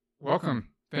Welcome.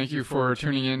 Thank you for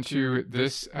tuning into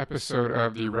this episode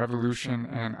of the Revolution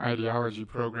and Ideology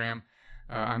program.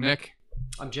 I'm Nick.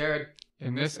 I'm Jared.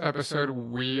 In this episode,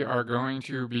 we are going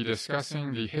to be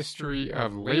discussing the history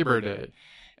of Labor Day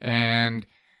and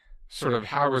sort of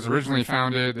how it was originally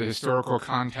founded, the historical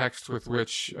context with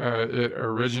which it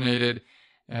originated,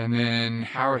 and then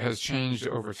how it has changed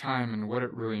over time and what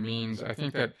it really means. I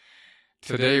think that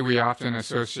today we often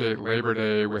associate Labor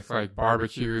Day with like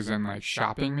barbecues and like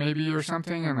shopping maybe or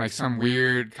something, and like some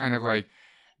weird kind of like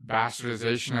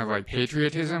bastardization of like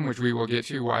patriotism, which we will get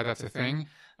to why that's a thing.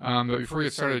 But before we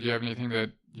get started, do you have anything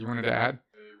that you wanted to add?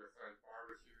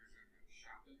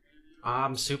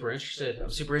 I'm super interested. I'm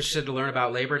super interested to learn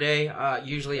about Labor Day.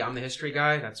 Usually I'm the history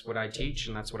guy. That's what I teach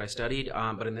and that's what I studied.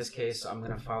 But in this case, I'm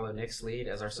going to follow Nick's lead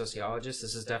as our sociologist.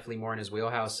 This is definitely more in his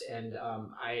wheelhouse. And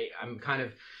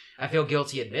I feel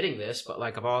guilty admitting this, but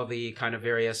like of all the kind of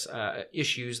various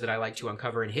issues that I like to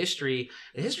uncover in history,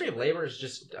 the history of labor is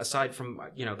just, aside from,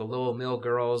 the little mill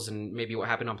girls and maybe what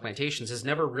happened on plantations, has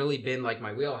never really been like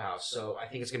my wheelhouse. So I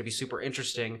think it's going to be super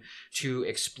interesting to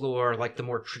explore like the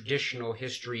more traditional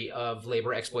history of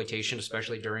labor exploitation,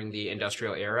 especially during the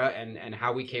industrial era, and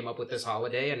how we came up with this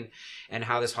holiday and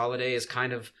how this holiday is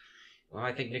kind of, well,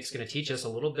 I think Nick's going to teach us a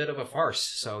little bit of a farce.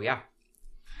 So yeah.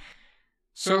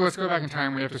 So let's go back in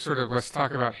time. We have to let's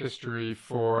talk about history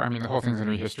the whole thing's going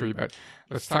to be history, but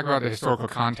let's talk about the historical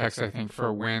context, I think,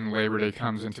 for when Labor Day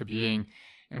comes into being.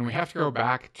 And we have to go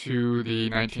back to the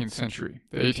 19th century,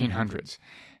 the 1800s,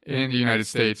 in the United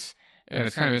States. And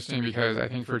it's kind of interesting because I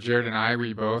think for Jared and I,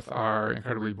 we both are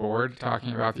incredibly bored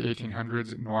talking about the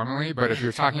 1800s normally. But if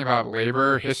you're talking about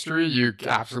labor history, you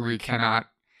absolutely cannot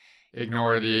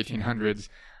ignore the 1800s.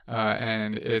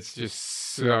 And it's just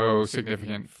so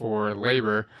significant for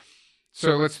labor.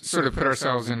 So let's sort of put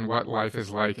ourselves in what life is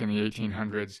like in the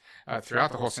 1800s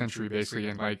throughout the whole century, basically,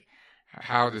 and like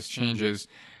how this changes.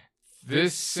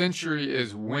 This century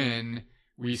is when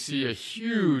we see a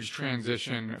huge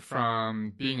transition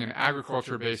from being an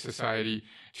agriculture-based society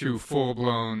to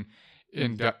full-blown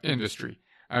industry.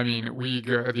 I mean,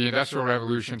 the Industrial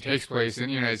Revolution takes place in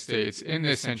the United States in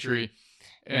this century.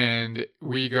 And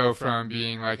we go from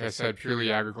being, like I said,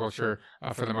 purely agriculture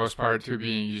for the most part to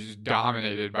being just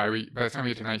dominated by the time we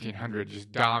get to 1900,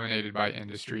 just dominated by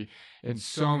industry in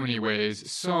so many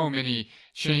ways. So many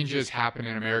changes happen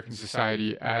in American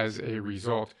society as a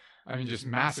result. I mean, just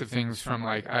massive things from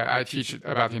like, I teach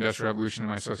about the Industrial Revolution in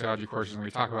my sociology courses, and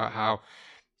we talk about how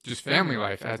just family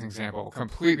life, as an example,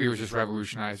 completely was just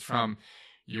revolutionized from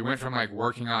you went from like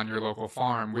working on your local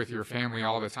farm with your family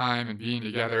all the time and being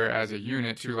together as a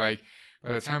unit to like,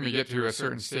 by the time we get to a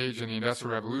certain stage in the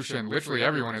Industrial Revolution, literally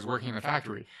everyone is working in the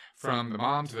factory, from the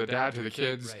mom to the dad to the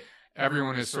kids. Right.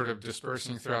 Everyone is sort of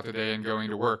dispersing throughout the day and going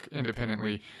to work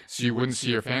independently, so you wouldn't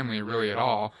see your family really at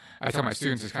all. I tell my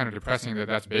students it's kind of depressing that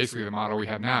that's basically the model we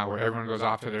have now, where everyone goes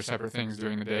off to their separate things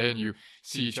during the day and you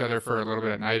see each other for a little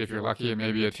bit at night if you're lucky, and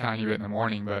maybe a tiny bit in the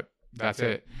morning, but that's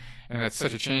it. And that's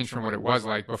such a change from what it was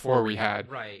like before we had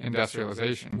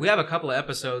industrialization. We have a couple of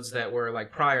episodes that were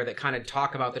like prior that kind of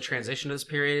talk about the transition to this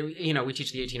period. We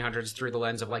teach the 1800s through the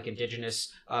lens of like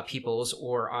indigenous peoples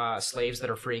or slaves that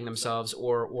are freeing themselves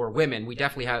or women. We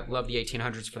definitely love the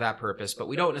 1800s for that purpose, but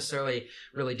we don't necessarily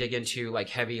really dig into like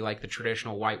heavy, like the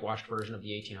traditional whitewashed version of the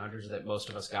 1800s that most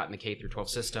of us got in the K through 12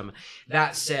 system.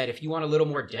 That said, if you want a little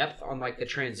more depth on like the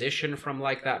transition from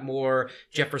like that more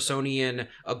Jeffersonian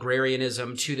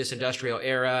agrarianism to this industrial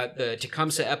era, the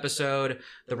Tecumseh episode,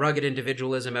 the rugged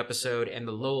individualism episode, and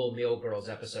the Lowell Mill Girls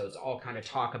episodes all kind of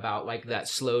talk about like that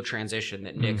slow transition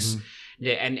that Nick's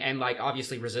and like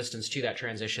obviously resistance to that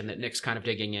transition that Nick's kind of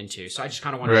digging into. So I just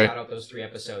kind of want to shout out those three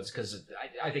episodes because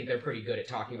I think they're pretty good at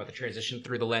talking about the transition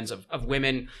through the lens of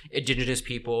women, indigenous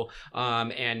people,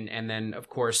 and then of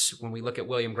course when we look at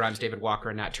William Grimes, David Walker,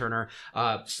 and Nat Turner,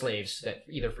 slaves that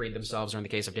either freed themselves or in the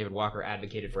case of David Walker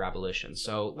advocated for abolition.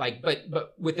 So like,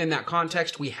 but within that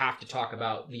context, we have to talk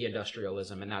about the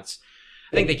industrialism, and that's,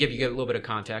 I think they give you a little bit of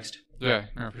context. Yeah,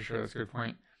 no, for sure, that's a good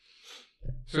point.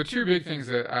 So two big things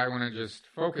that I want to just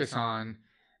focus on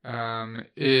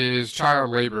is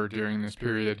child labor during this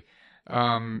period.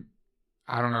 I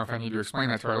don't know if I need to explain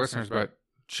that to our listeners, but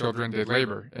children did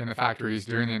labor in the factories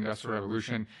during the Industrial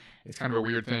Revolution. It's kind of a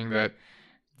weird thing that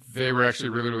they were actually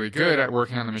really, really good at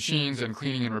working on the machines and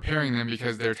cleaning and repairing them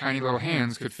because their tiny little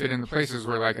hands could fit in the places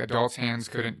where like adults' hands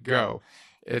couldn't go.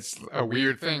 It's a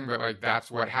weird thing, but like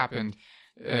that's what happened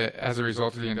as a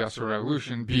result of the Industrial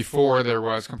Revolution before there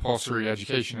was compulsory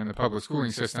education in the public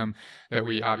schooling system that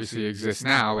we obviously exist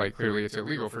now. Like clearly it's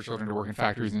illegal for children to work in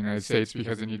factories in the United States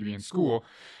because they need to be in school.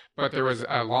 But there was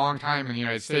a long time in the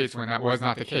United States when that was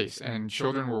not the case, and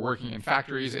children were working in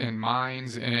factories, in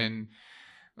mines, in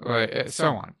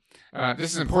so on.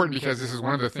 This is important because this is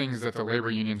one of the things that the labor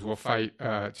unions will fight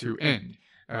to end,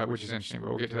 which is interesting, but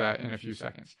we'll get to that in a few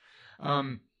seconds.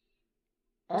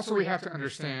 Also, we have to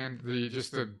understand the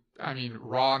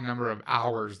raw number of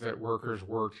hours that workers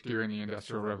worked during the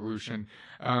Industrial Revolution.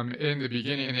 In the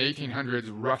beginning, in the 1800s,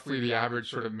 roughly the average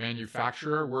sort of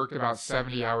manufacturer worked about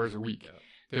 70 hours a week.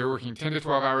 They were working 10 to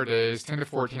 12-hour days, 10 to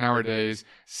 14-hour days,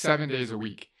 7 days a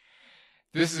week.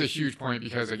 This is a huge point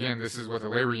because, again, this is what the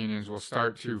labor unions will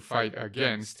start to fight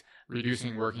against,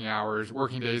 reducing working hours,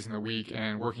 working days in the week,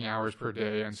 and working hours per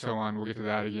day, and so on. We'll get to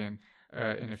that again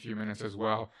in a few minutes as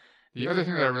well. The other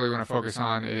thing that I really want to focus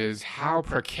on is how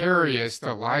precarious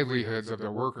the livelihoods of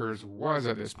the workers was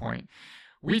at this point.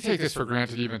 We take this for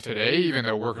granted even today, even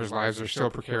though workers' lives are still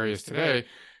precarious today.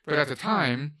 But at the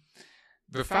time,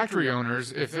 the factory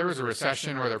owners, if there was a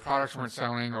recession or their products weren't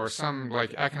selling or some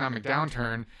like economic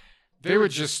downturn, they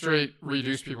would just straight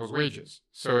reduce people's wages.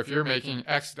 So if you're making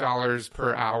X dollars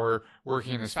per hour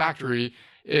working in this factory,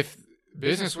 if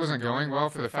business wasn't going well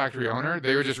for the factory owner,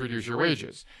 they would just reduce your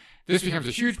wages. This becomes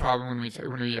a huge problem when we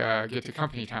get to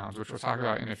company towns, which we'll talk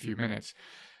about in a few minutes.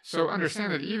 So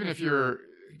understand that even if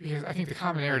because I think the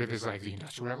common narrative is like the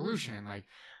Industrial Revolution, like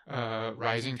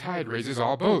rising tide raises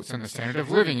all boats and the standard of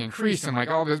living increased and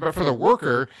like all this, but for the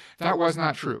worker, that was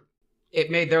not true. It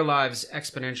made their lives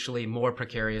exponentially more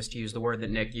precarious, to use the word that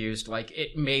Nick used. Like,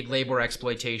 it made labor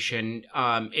exploitation,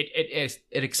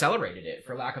 it accelerated it,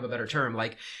 for lack of a better term.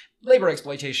 Like, labor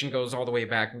exploitation goes all the way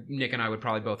back. Nick and I would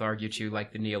probably both argue to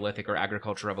like the Neolithic or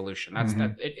agricultural revolution.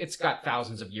 It's got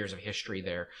thousands of years of history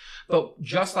there. But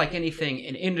just like anything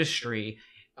in industry,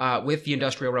 with the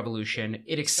Industrial Revolution,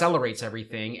 it accelerates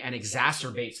everything and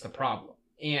exacerbates the problem,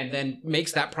 and then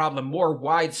makes that problem more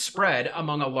widespread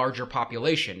among a larger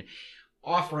population,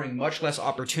 offering much less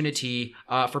opportunity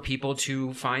for people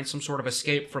to find some sort of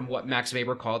escape from what Max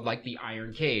Weber called like the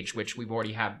iron cage, which we've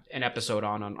already had an episode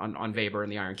on Weber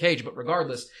and the iron cage. But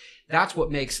regardless, that's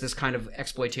what makes this kind of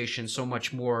exploitation so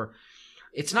much more.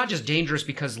 It's not just dangerous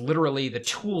because literally the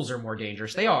tools are more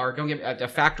dangerous. They are. Don't get a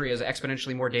factory is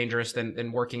exponentially more dangerous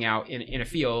than working out in a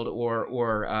field or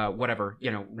whatever,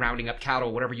 rounding up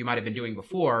cattle, whatever you might have been doing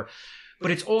before. But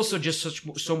it's also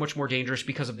just so much more dangerous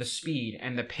because of the speed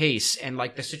and the pace and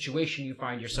like the situation you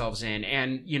find yourselves in.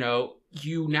 And,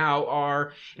 you now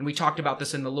are, and we talked about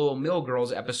this in the Lowell Mill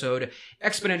Girls episode,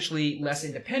 exponentially less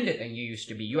independent than you used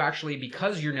to be. You actually,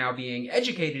 because you're now being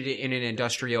educated in an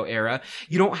industrial era,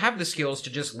 you don't have the skills to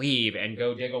just leave and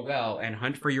go dig a well and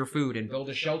hunt for your food and build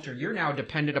a shelter. You're now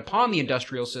dependent upon the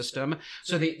industrial system.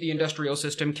 So the industrial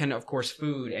system can, of course,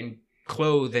 food and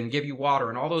clothe and give you water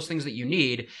and all those things that you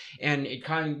need, and it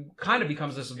kind of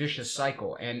becomes this vicious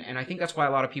cycle. And I think that's why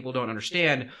a lot of people don't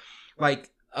understand, like,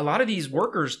 a lot of these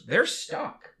workers, they're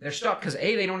stuck because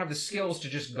A, they don't have the skills to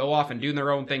just go off and do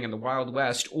their own thing in the Wild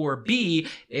West, or B,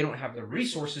 they don't have the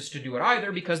resources to do it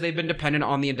either because they've been dependent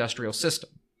on the industrial system.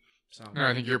 So no,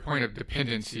 I think your point of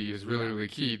dependency is really, really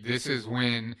key. This is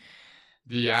when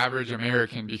the average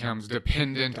American becomes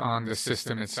dependent on the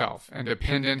system itself and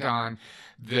dependent on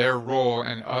their role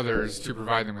and others to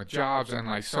provide them with jobs and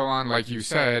like so on. Like you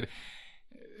said,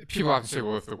 people often say,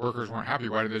 well, if the workers weren't happy,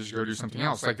 why did they just go do something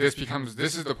else? Like this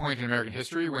is the point in American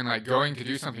history when like going to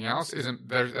do something else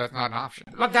that's not an option.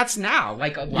 Like that's now.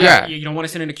 Like, yeah. You don't want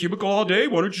to sit in a cubicle all day?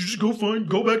 Why don't you just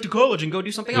go back to college and go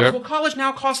do something else? Yep. Well, college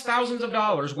now costs thousands of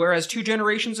dollars, whereas 2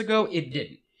 generations ago, it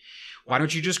didn't. Why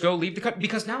don't you just go leave the country?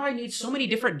 Because now I need so many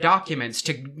different documents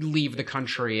to leave the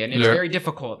country, and it's very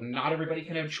difficult. And not everybody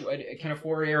can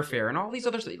afford airfare, and all these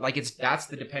other things. Like that's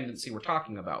the dependency we're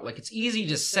talking about. Like it's easy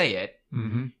to say it,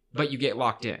 but you get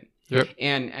locked in. Yep.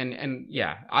 And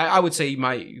yeah, I would say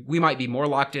we might be more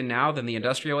locked in now than the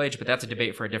industrial age, but that's a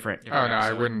debate for a different oh no,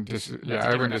 I wouldn't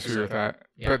disagree with that.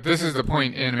 Yeah. But this is the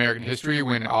point in American history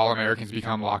when all Americans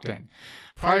become locked in.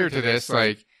 Prior to this,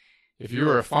 like, if you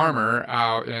were a farmer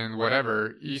out in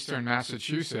whatever, western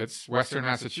Massachusetts,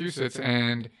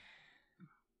 and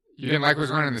you didn't like what was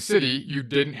going on in the city, you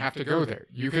didn't have to go there.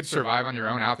 You could survive on your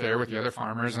own out there with the other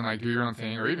farmers and like do your own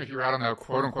thing. Or even if you were out on the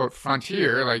quote unquote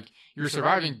frontier, like you're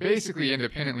surviving basically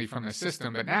independently from the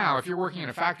system. But now if you're working in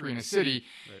a factory in a city,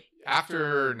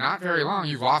 after not very long,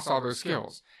 you've lost all those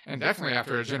skills. And definitely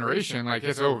after a generation, like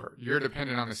it's over. You're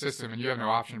dependent on the system and you have no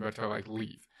option but to like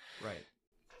leave. Right.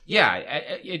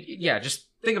 Yeah, just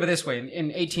think of it this way. In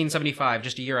 1875,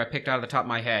 just a year I picked out of the top of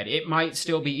my head, it might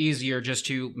still be easier just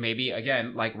to maybe,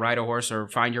 again, like ride a horse or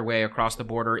find your way across the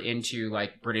border into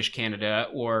like British Canada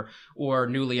or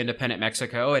newly independent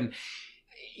Mexico. And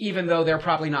even though they're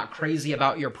probably not crazy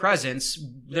about your presence,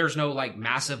 there's no like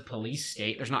massive police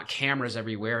state. There's not cameras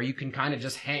everywhere. You can kind of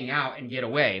just hang out and get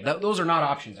away. Those are not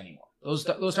options anymore. Those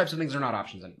types of things are not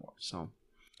options anymore. So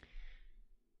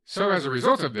as a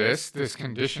result of this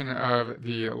condition of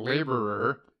the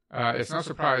laborer, it's no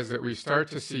surprise that we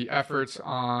start to see efforts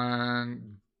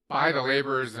by the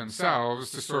laborers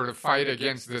themselves to sort of fight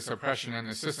against this oppression and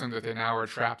the system that they now are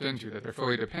trapped into, that they're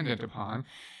fully dependent upon.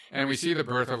 And we see the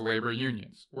birth of labor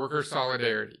unions, worker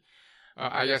solidarity.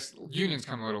 I guess unions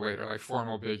come a little later, like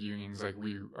formal big unions like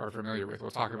we are familiar with.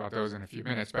 We'll talk about those in a few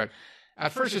minutes. But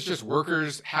at first, it's just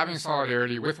workers having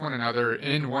solidarity with one another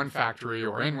in one factory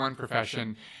or in one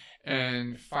profession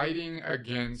and fighting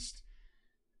against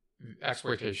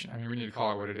exploitation. I mean, we need to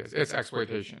call it what it is. It's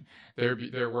exploitation.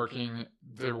 They're working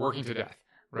to death,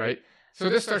 right? So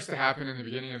this starts to happen in the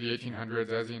beginning of the 1800s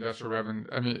as the Industrial Revolution.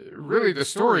 I mean, really the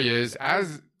story is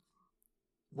as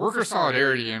worker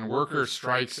solidarity and worker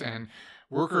strikes and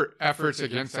worker efforts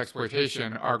against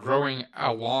exploitation are growing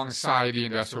alongside the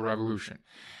Industrial Revolution.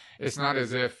 It's not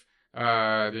as if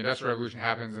the Industrial Revolution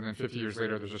happens and then 50 years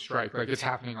later there's a strike. Like, it's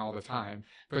happening all the time.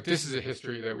 But this is a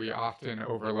history that we often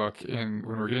overlook when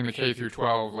we're getting the K through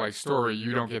 12 like story.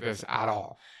 You don't get this at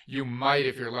all. You might,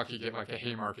 if you're lucky, get like a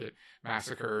Haymarket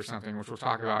massacre or something, which we'll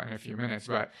talk about in a few minutes.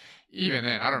 But even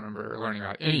then, I don't remember learning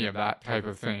about any of that type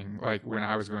of thing like when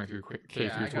I was going through K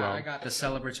through 12. I got the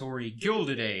celebratory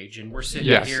Gilded Age, and we're sitting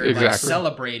here exactly. like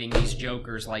celebrating these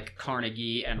jokers like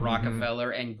Carnegie and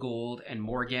Rockefeller and Gould and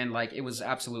Morgan. Like, it was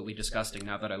absolutely disgusting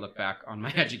now that I look back on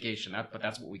my education. But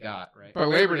that's what we got, right? But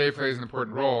Labor Day plays an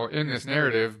important role in this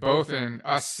narrative, both in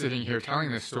us sitting here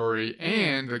telling this story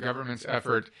and the government's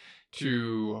effort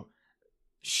to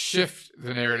shift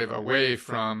the narrative away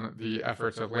from the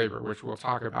efforts of labor, which we'll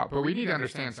talk about. But we need to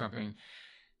understand something.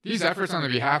 These efforts on the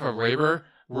behalf of labor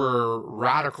were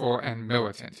radical and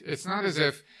militant. It's not as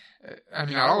if, I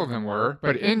mean, not all of them were,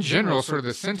 but in general, sort of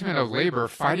the sentiment of labor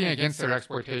fighting against their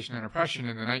exploitation and oppression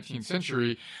in the 19th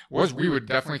century we would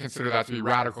definitely consider that to be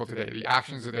radical today, the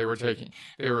actions that they were taking.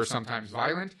 They were sometimes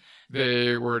violent.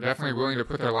 They were definitely willing to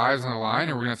put their lives on the line,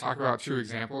 and we're going to talk about two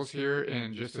examples here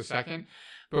in just a second.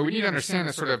 But we need to understand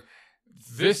that sort of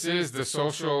this is the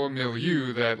social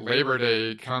milieu that Labor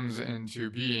Day comes into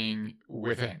being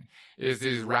within, is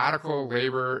these radical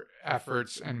labor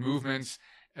efforts and movements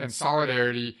and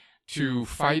solidarity to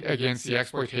fight against the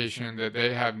exploitation that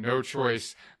they have no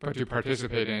choice but to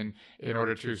participate in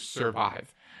order to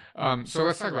survive. So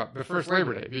let's talk about the first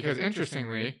Labor Day, because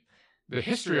interestingly, the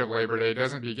history of Labor Day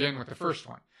doesn't begin with the first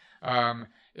one.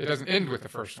 It doesn't end with the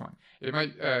first one.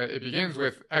 It begins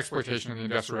with exploitation in the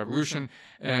Industrial Revolution,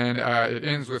 and it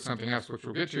ends with something else, which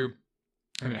we'll get to.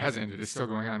 And it hasn't ended. It's still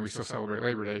going on. We still celebrate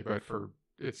Labor Day, but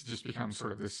it's just become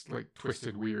sort of this like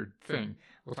twisted, weird thing.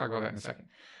 We'll talk about that in a second.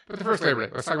 But the first Labor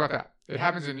Day, let's talk about that. It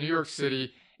happens in New York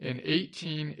City in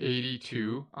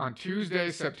 1882 on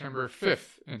Tuesday, September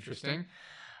 5th. Interesting.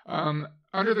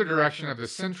 Under the direction of the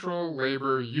Central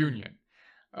Labor Union.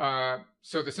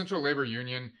 So the Central Labor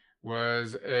Union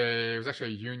was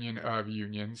actually a union of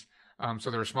unions.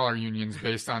 So there were smaller unions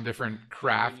based on different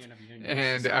craft.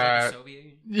 And like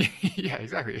Soviet Union? Yeah,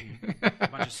 exactly. A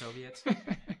bunch of Soviets.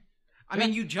 I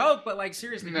mean, you joke, but like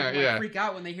seriously, people freak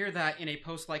out when they hear that in a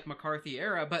post like McCarthy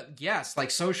era. But yes,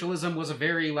 like socialism was a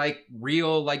very like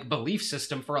real like belief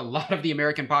system for a lot of the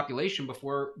American population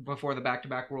before the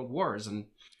back-to-back world wars. And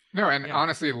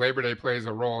honestly, Labor Day plays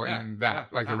a role in that,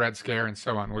 the Red Scare and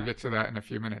so on. We'll get to that in a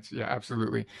few minutes. Yeah,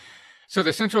 absolutely. So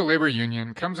the Central Labor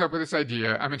Union comes up with this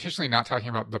idea. I'm intentionally not talking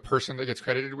about the person that gets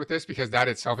credited with this because that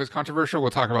itself is controversial.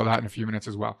 We'll talk about that in a few minutes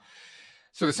as well.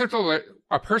 So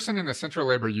a person in the Central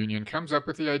Labor Union comes up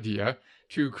with the idea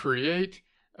to create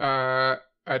a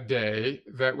day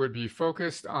that would be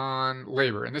focused on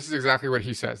labor. And this is exactly what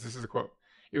he says. This is a quote.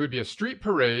 It would be a street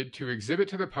parade to exhibit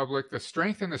to the public the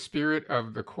strength and the spirit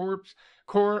of the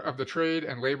core of the trade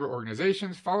and labor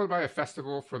organizations, followed by a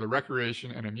festival for the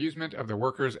recreation and amusement of the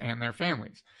workers and their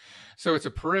families. So it's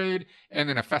a parade and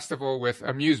then a festival with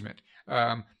amusement.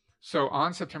 So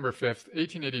on September 5th,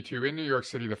 1882, in New York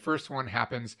City, the first one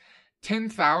happens.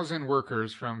 10,000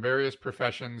 workers from various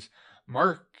professions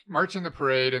march in the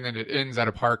parade, and then it ends at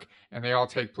a park, and they all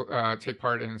take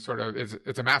part in sort of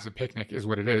it's a massive picnic, is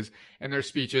what it is, and there's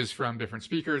speeches from different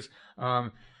speakers.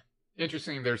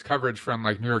 Interesting, there's coverage from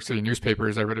like New York City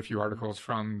newspapers. I read a few articles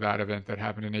from that event that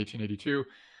happened in 1882.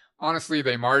 Honestly,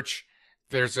 they march.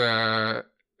 There's a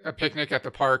picnic at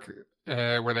the park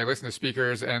where they listen to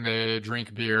speakers and they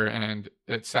drink beer and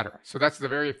etc. So that's the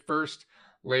very first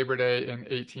Labor Day in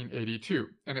 1882,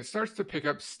 and it starts to pick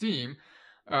up steam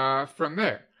from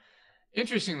there.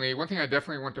 Interestingly, one thing I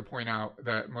definitely want to point out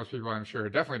that most people, I'm sure,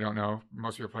 definitely don't know,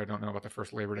 most people probably don't know about the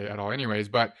first Labor Day at all anyways,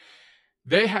 but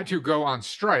they had to go on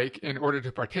strike in order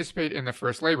to participate in the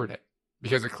first Labor Day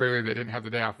because clearly they didn't have the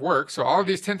day off work. So all of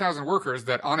these 10,000 workers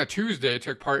that on a Tuesday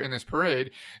took part in this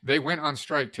parade, they went on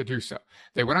strike to do so.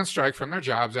 They went on strike from their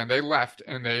jobs and they left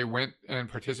and they went and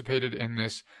participated in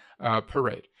this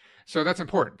parade. So that's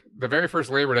important. The very first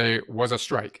Labor Day was a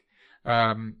strike.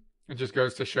 It just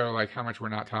goes to show like how much we're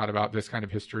not taught about this kind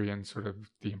of history and sort of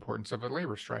the importance of a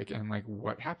labor strike and like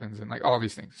what happens and like all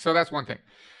these things. So that's one thing.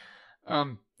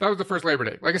 That was the first Labor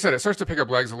Day. Like I said, it starts to pick up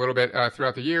legs a little bit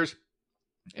throughout the years,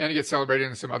 and it gets celebrated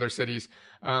in some other cities.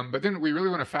 But then we really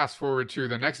want to fast forward to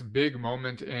the next big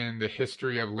moment in the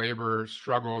history of labor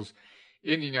struggles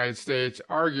in the United States,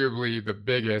 arguably the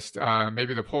biggest,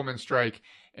 maybe the Pullman strike.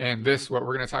 And this, what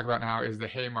we're going to talk about now, is the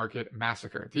Haymarket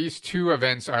Massacre. These two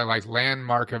events are like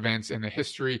landmark events in the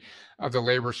history of the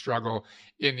labor struggle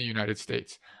in the United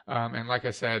States. And like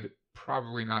I said,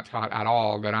 probably not taught at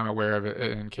all that I'm aware of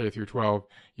in K through 12.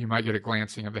 You might get a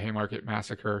glancing of the Haymarket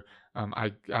Massacre.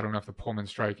 I don't know if the Pullman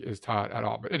strike is taught at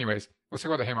all. But anyways, let's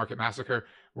talk about the Haymarket Massacre.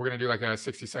 We're going to do like a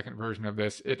 60-second version of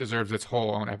this. It deserves its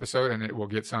whole own episode, and it will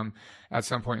get some at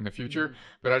some point in the future. Mm-hmm.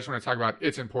 But I just want to talk about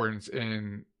its importance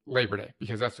in Labor Day,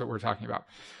 because that's what we're talking about.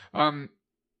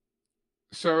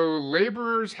 So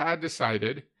laborers had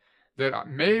decided that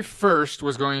May 1st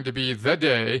was going to be the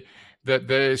day that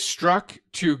they struck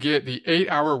to get the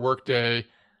 8-hour workday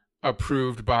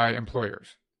approved by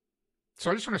employers. So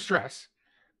I just want to stress,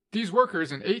 these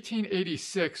workers in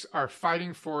 1886 are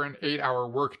fighting for an 8-hour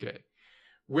workday,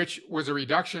 which was a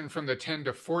reduction from the 10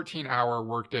 to 14-hour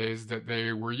workdays that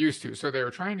they were used to. So they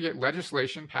were trying to get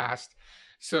legislation passed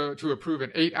to approve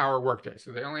an 8-hour workday.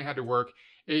 So they only had to work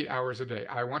 8 hours a day.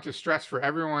 I want to stress for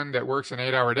everyone that works an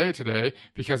 8-hour day today,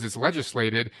 because it's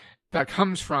legislated, that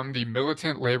comes from the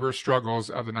militant labor struggles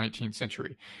of the 19th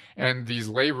century. And these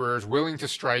laborers willing to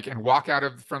strike and walk out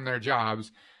from their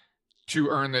jobs to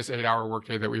earn this 8-hour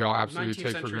workday that we all absolutely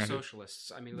take for granted.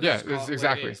 Socialists. I mean, let's just call it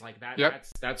exactly. What it is. Like that. Yep.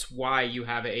 That's why you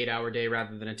have an 8-hour day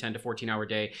rather than a 10 to 14-hour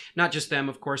day. Not just them,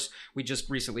 of course. We just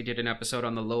recently did an episode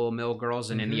on the Lowell Mill girls,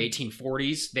 and in the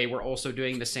 1840s, they were also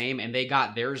doing the same, and they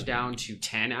got theirs down to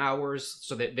 10 hours.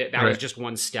 So that right. was just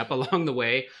one step along the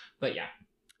way. But yeah.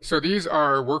 So these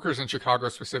are workers in Chicago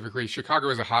specifically. Chicago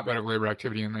is a hotbed of labor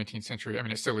activity in the 19th century. I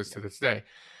mean, it still is to this day.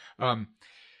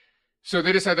 So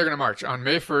they decide they're going to march on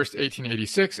May 1st,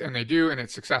 1886, and they do, and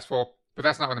it's successful. But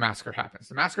that's not when the massacre happens.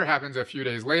 The massacre happens a few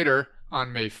days later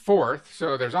on May 4th.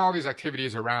 So there's all these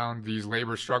activities around these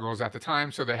labor struggles at the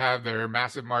time. So they have their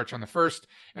massive march on the 1st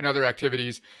and other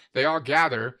activities. They all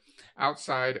gather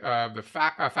outside of the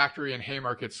factory in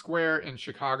Haymarket Square in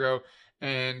Chicago,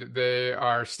 and they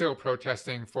are still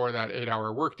protesting for that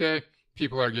 8-hour workday.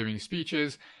 People are giving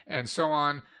speeches and so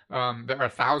on. There are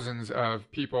thousands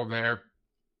of people there.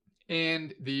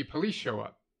 And the police show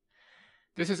up.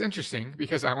 This is interesting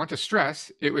because I want to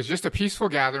stress it was just a peaceful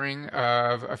gathering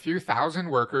of a few thousand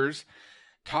workers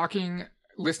talking,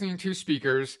 listening to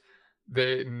speakers.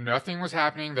 Nothing was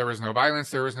happening. There was no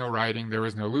violence. There was no rioting. There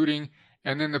was no looting.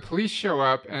 And then the police show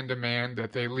up and demand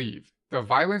that they leave. The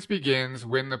violence begins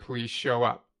when the police show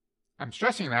up. I'm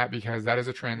stressing that because that is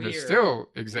a trend that still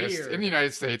exists in the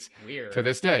United States to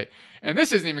this day. And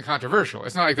this isn't even controversial.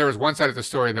 It's not like there was one side of the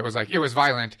story that was like, it was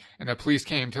violent and the police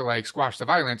came to like squash the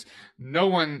violence. No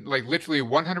one, like literally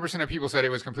 100% of people said it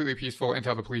was completely peaceful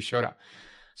until the police showed up.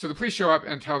 So the police show up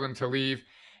and tell them to leave.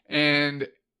 And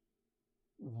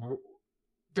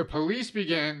the police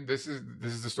begin, this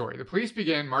is the story. The police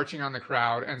begin marching on the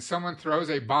crowd and someone throws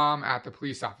a bomb at the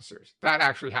police officers. That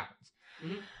actually happens.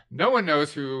 Mm-hmm. No one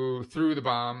knows who threw the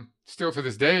bomb. Still to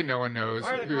this day, no one knows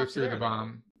who threw the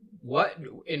bomb. What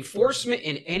enforcement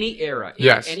in any era,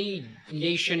 in any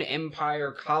nation,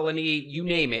 empire, colony, you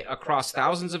name it, across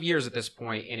thousands of years at this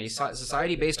point, in a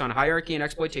society based on hierarchy and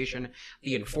exploitation,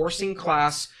 the enforcing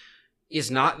class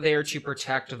is not there to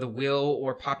protect the will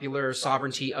or popular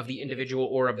sovereignty of the individual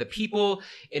or of the people.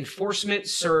 Enforcement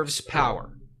serves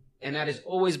power. And that has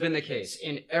always been the case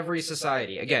in every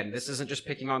society. Again, this isn't just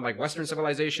picking on like Western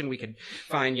civilization. We could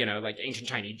find, like ancient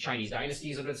Chinese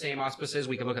dynasties under the same auspices.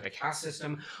 We could look at the caste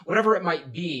system, whatever it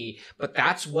might be. But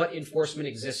that's what enforcement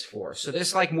exists for. So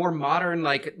this like more modern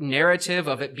like narrative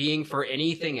of it being for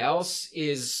anything else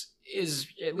is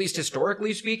at least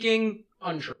historically speaking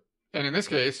untrue. And in this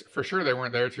case, for sure, they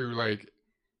weren't there to like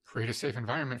create a safe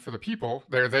environment for the people.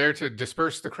 They're there to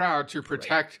disperse the crowd to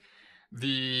protect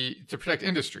to protect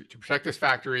industry, to protect this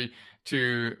factory,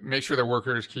 to make sure the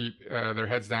workers keep their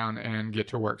heads down and get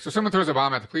to work. So someone throws a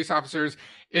bomb at the police officers,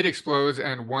 it explodes,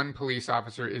 and one police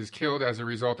officer is killed as a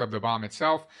result of the bomb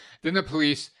itself. Then the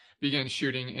police begin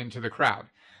shooting into the crowd.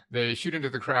 They shoot into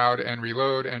the crowd and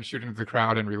reload, and shoot into the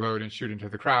crowd and reload, and shoot into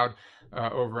the crowd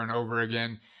over and over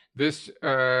again. This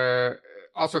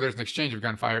also, there's an exchange of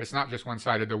gunfire. It's not just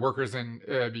one-sided. The workers then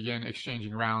begin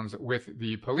exchanging rounds with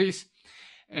the police.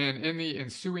 And in the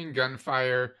ensuing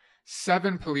gunfire,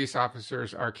 7 police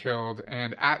officers are killed,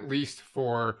 and at least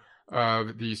 4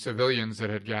 of the civilians that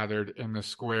had gathered in the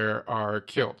square are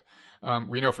killed.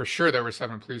 We know for sure there were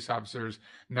 7 police officers.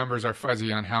 Numbers are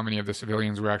fuzzy on how many of the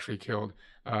civilians were actually killed.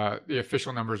 The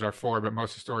official numbers are 4, but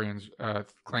most historians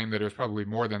claim that it was probably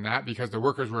more than that because the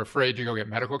workers were afraid to go get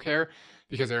medical care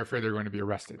because they were afraid they were going to be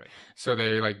arrested. Right. So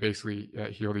they basically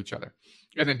healed each other.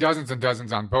 And then dozens and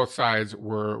dozens on both sides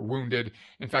were wounded.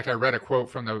 In fact, I read a quote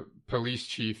from the police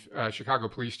chief, Chicago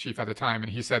police chief at the time, and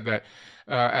he said that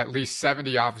at least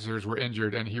 70 officers were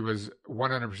injured, and he was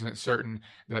 100% certain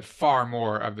that far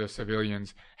more of the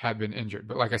civilians had been injured.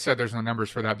 But like I said, there's no numbers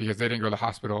for that because they didn't go to the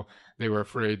hospital. They were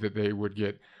afraid that they would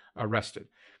get arrested.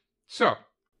 So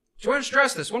I want to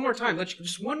stress this one more time.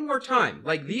 Just one more time.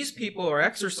 These people are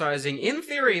exercising, in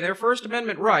theory, their First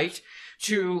Amendment right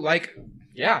to,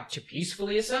 to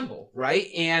peacefully assemble, right?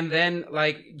 And then,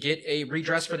 get a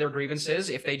redress for their grievances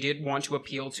if they did want to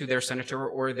appeal to their senator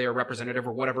or their representative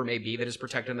or whatever it may be that is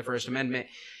protected in the First Amendment.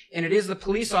 And it is the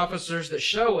police officers that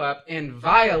show up and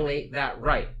violate that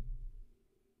right.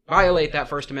 Violate that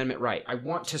First Amendment right. I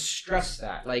want to stress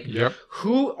that. Yep.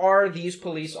 Who are these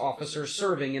police officers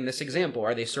serving in this example?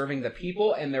 Are they serving the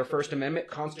people and their First Amendment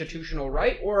constitutional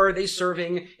right, or are they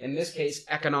serving, in this case,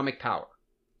 economic power?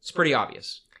 It's pretty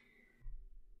obvious.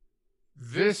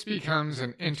 This becomes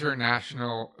an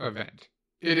international event.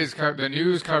 It is the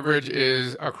news coverage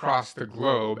is across the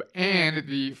globe, and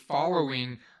the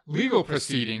following legal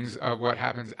proceedings of what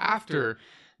happens after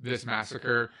this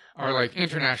massacre are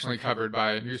internationally covered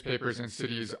by newspapers and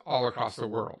cities all across the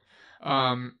world.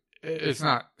 It's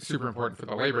not super important for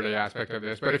the Labor Day aspect of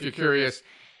this, but if you're curious,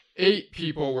 8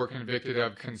 people were convicted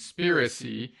of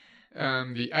conspiracy.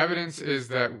 The evidence is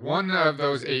that one of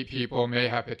those 8 people may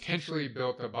have potentially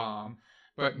built a bomb,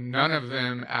 but none of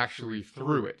them actually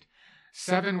threw it.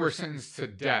 7 were sentenced to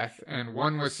death, and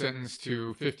 1 was sentenced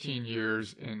to 15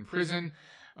 years in prison.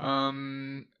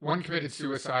 1 committed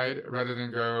suicide rather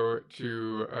than go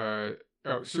to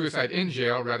suicide in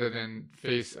jail rather than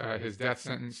face his death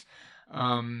sentence.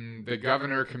 The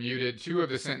governor commuted 2 of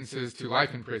the sentences to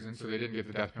life in prison, so they didn't get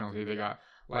the death penalty. They got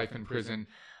life in prison.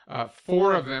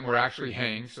 4 of them were actually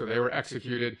hanged, so they were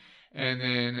executed. And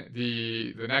then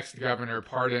the next governor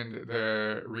pardoned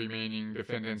the remaining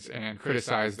defendants and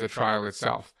criticized the trial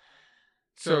itself.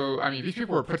 So, these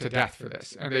people were put to death for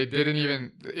this, and they didn't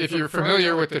even, if you're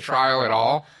familiar with the trial at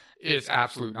all, it's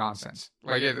absolute nonsense.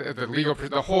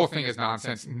 The whole thing is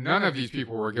nonsense. None of these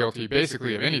people were guilty,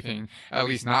 basically, of anything, at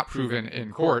least not proven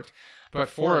in court, but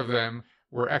 4 of them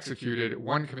were executed.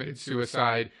 1 committed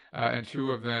suicide, and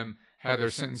 2 of them had their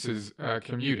sentences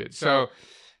commuted. So,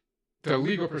 the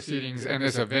legal proceedings and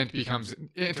this event becomes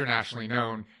internationally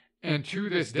known. And to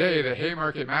this day, the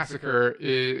Haymarket Massacre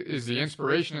is the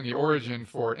inspiration and the origin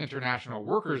for International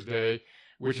Workers' Day,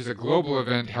 which is a global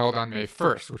event held on May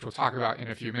 1st, which we'll talk about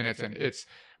in a few minutes, and its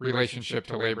relationship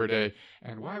to Labor Day,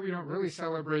 and why we don't really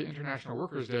celebrate International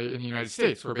Workers' Day in the United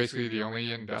States. We're basically the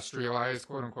only industrialized,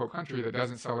 quote-unquote, country that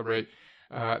doesn't celebrate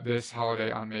this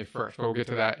holiday on May 1st. But we'll get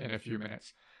to that in a few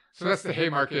minutes. So that's the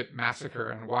Haymarket Massacre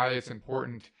and why it's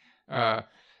important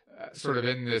sort of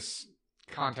in this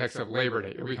context of Labor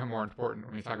Day. It'll become more important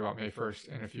when we talk about May 1st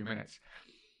in a few minutes.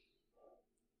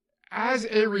 As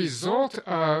a result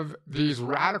of these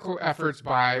radical efforts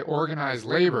by organized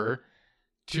labor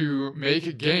to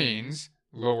make gains,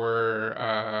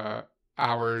 lower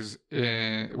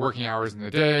working hours in the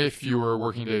day, fewer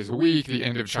working days a week, the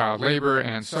end of child labor,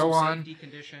 and so on. Safety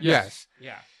conditions. Yes.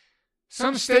 Yeah.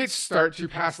 Some states start to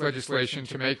pass legislation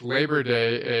to make Labor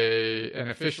Day an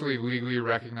officially legally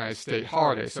recognized state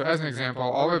holiday. So as an example,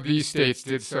 all of these states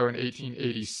did so in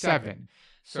 1887.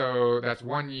 So that's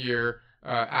 1 year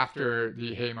after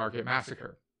the Haymarket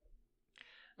Massacre.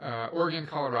 Oregon,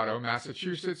 Colorado,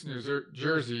 Massachusetts, New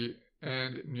Jersey,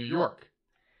 and New York.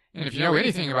 And if you know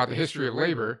anything about the history of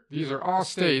labor, these are all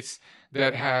states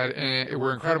that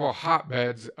were incredible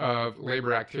hotbeds of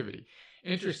labor activity.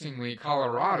 Interestingly,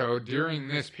 Colorado, during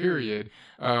this period,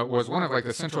 was one of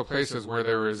the central places where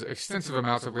there was extensive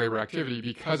amounts of labor activity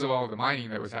because of all the mining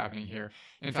that was happening here.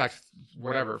 In fact,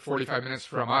 45 minutes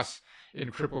from us in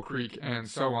Cripple Creek and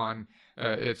so on,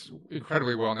 It's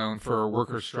incredibly well known for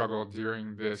workers' struggle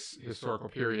during this historical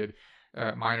period.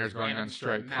 Miners going on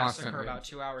strike constantly. About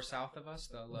 2 hours south of us,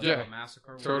 the Ludlow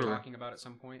massacre we were talking about at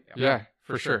some point. Yeah,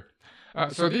 for sure.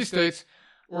 So these states,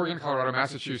 Oregon, Colorado,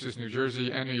 Massachusetts, New Jersey,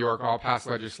 and New York all passed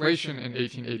legislation in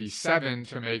 1887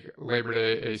 to make Labor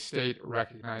Day a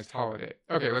state-recognized holiday.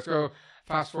 Okay, let's go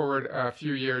fast forward a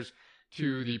few years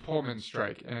to the Pullman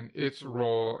strike and its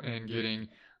role in getting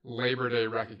Labor Day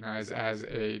recognized as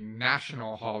a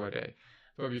national holiday.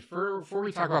 But before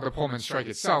we talk about the Pullman strike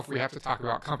itself, we have to talk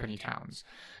about company towns.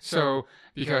 So,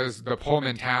 because the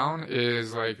Pullman town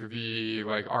is like the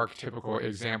archetypical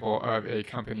example of a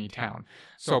company town.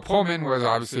 So Pullman was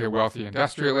obviously a wealthy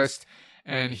industrialist,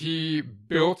 and he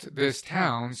built this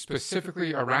town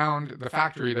specifically around the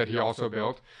factory that he also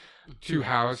built to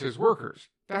house his workers.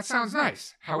 That sounds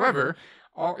nice. However,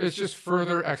 it's just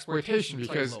further exploitation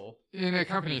because in a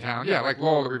company town, like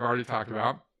Lowell that we've already talked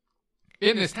about,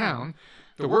 in this town,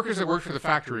 the workers that worked for the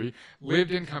factory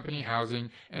lived in company housing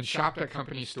and shopped at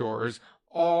company stores,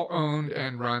 all owned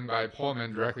and run by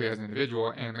Pullman directly as an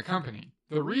individual and the company.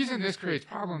 The reason this creates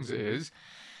problems is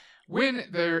when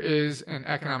there is an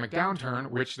economic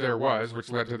downturn, which there was, which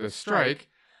led to this strike,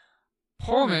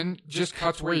 Pullman just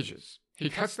cuts wages. He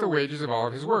cuts the wages of all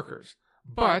of his workers.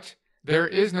 But there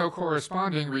is no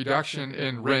corresponding reduction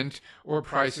in rent or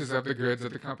prices of the goods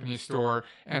at the company store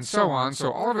and so on.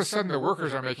 So all of a sudden the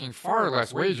workers are making far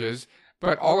less wages,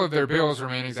 but all of their bills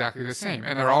remain exactly the same.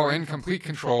 And they're all in complete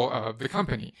control of the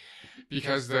company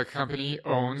because the company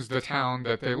owns the town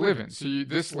that they live in. So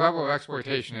this level of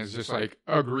exploitation is just like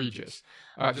egregious.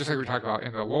 Just like we talked about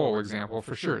in the Lowell example,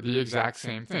 for sure, the exact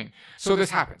same thing. So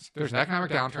this happens. There's an economic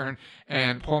downturn,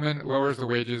 and Pullman lowers the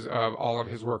wages of all of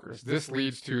his workers. This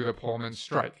leads to the Pullman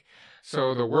strike.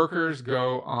 So the workers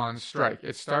go on strike.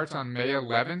 It starts on May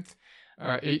 11th,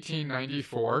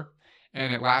 1894,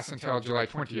 and it lasts until July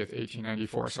 20th,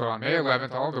 1894. So on May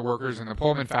 11th, all of the workers in the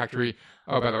Pullman factory,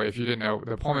 oh, by the way, if you didn't know,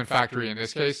 the Pullman factory in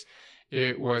this case,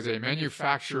 it was a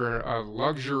manufacturer of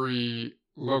luxury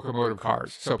locomotive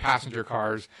cars, so passenger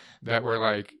cars that were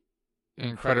like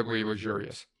incredibly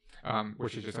luxurious,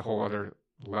 which is just a whole other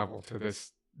level to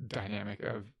this dynamic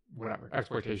of whatever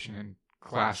exploitation and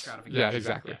class. Yeah,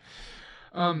 exactly.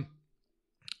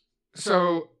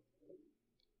 So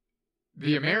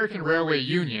the American Railway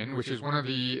Union, which is one of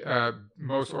the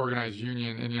most organized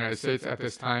union in the United States at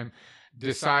this time,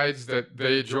 decides that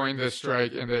they join this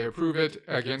strike and they approve it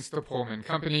against the Pullman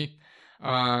Company.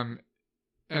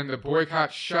 And the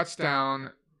boycott shuts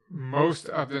down most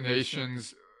of the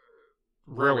nation's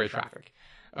railway traffic.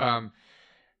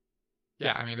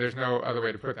 There's no other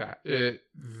way to put that.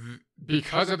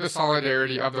 Because of the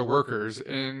solidarity of the workers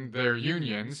in their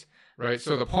unions, right?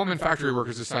 So the Pullman factory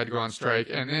workers decide to go on strike,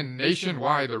 and then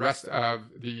nationwide, the rest of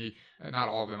the, not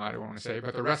all of them, I don't want to say,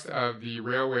 but the rest of the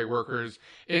railway workers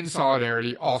in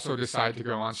solidarity also decide to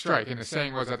go on strike. And the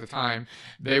saying was at the time,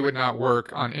 they would not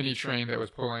work on any train that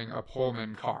was pulling a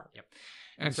Pullman car. Yep.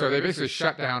 And so they basically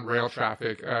shut down rail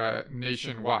traffic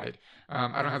nationwide.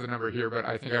 I don't have the number here, but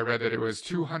I think I read that it was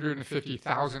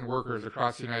 250,000 workers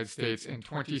across the United States in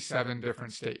 27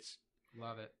 different states.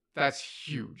 Love it. That's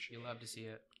huge. You love to see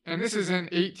it. And this is in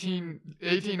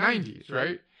 1890s,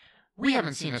 right? We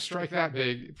haven't seen a strike that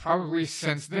big probably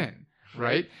since then,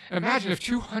 right? Imagine if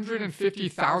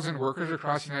 250,000 workers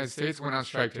across the United States went on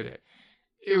strike today.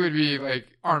 It would be like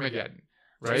Armageddon,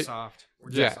 right? Too soft.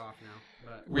 We're too soft now.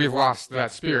 But we've lost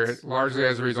that spirit largely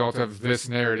as a result of this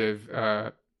narrative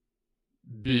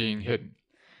being hidden.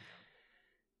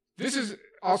 This is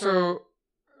also,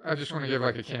 I just want to give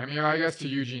like a cameo, I guess, to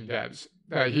Eugene Debs.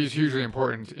 He's hugely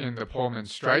important in the Pullman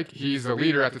strike. He's the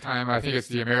leader at the time. I think it's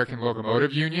the American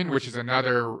Locomotive Union, which is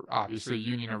another, obviously,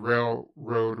 union of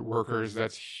railroad workers.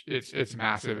 It's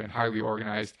massive and highly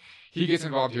organized. He gets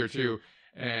involved here too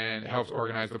and helps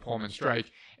organize the Pullman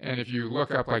strike. And if you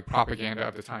look up like propaganda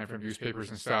of the time from newspapers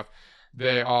and stuff,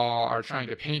 they all are trying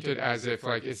to paint it as if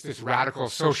like it's this radical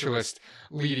socialist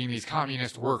leading these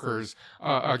communist workers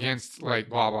against like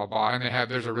blah blah blah. And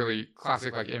there's a really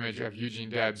classic like image of Eugene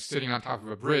Debs sitting on top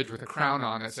of a bridge with a crown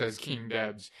on that says King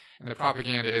Debs. And the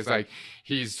propaganda is like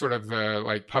he's sort of the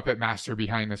like puppet master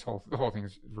behind this the whole thing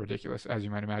is ridiculous, as you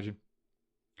might imagine.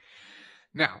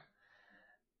 Now,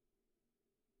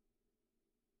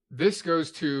 this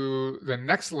goes to the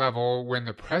next level when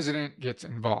the president gets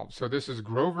involved. So this is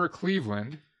Grover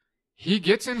Cleveland. He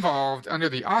gets involved under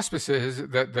the auspices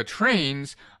that the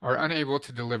trains are unable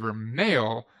to deliver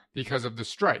mail because of the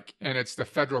strike. And it's the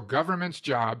federal government's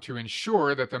job to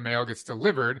ensure that the mail gets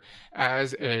delivered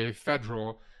as a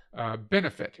federal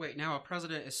benefit. Wait, now a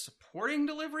president is supporting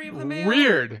delivery of the mail?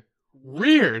 Weird.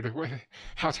 Weird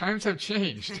how times have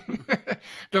changed.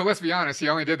 Though let's be honest, he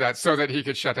only did that so that he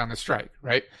could shut down the strike,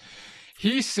 right?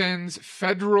 He sends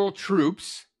federal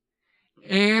troops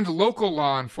and local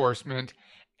law enforcement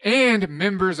and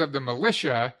members of the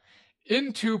militia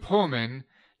into Pullman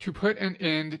to put an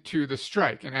end to the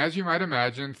strike. And as you might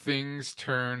imagine, things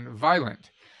turn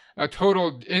violent.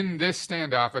 In this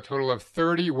standoff, a total of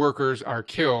 30 workers are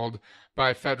killed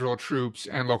by federal troops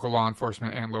and local law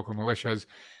enforcement and local militias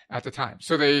at the time.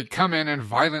 So they come in and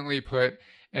violently put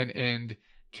an end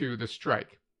to the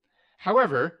strike.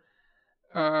 However,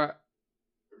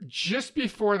 just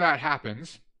before that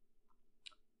happens,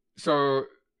 so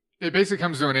it basically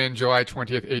comes to an end July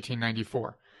 20th,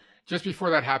 1894. Just before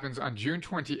that happens, on June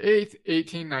 28th,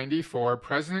 1894,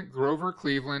 President Grover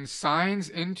Cleveland signs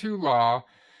into law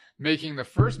making the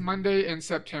first Monday in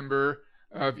September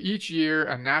of each year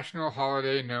a national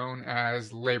holiday known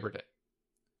as Labor Day.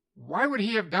 Why would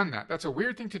he have done that? That's a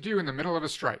weird thing to do in the middle of a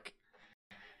strike.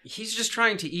 He's just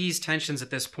trying to ease tensions at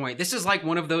this point. This is like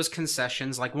one of those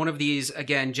concessions, like one of these,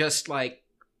 again, just like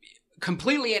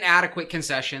completely inadequate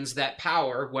concessions that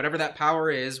power, whatever that power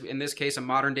is, in this case, a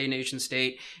modern day nation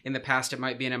state, in the past it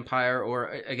might be an empire or,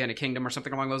 again, a kingdom or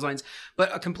something along those lines,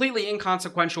 but a completely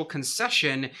inconsequential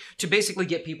concession to basically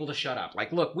get people to shut up.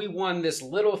 Like, look, we won this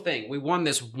little thing. We won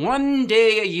this one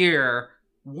day a year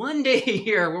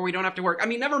where we don't have to work. I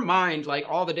mean, never mind, like,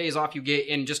 all the days off you get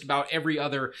in just about every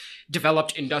other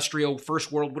developed industrial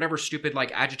first world, whatever stupid,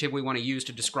 like, adjective we want to use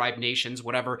to describe nations,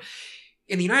 whatever.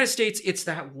 In the United States, it's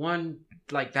that one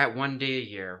day a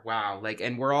year. Wow. Like,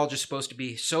 and we're all just supposed to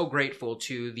be so grateful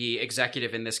to the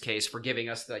executive in this case for giving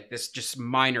us like this just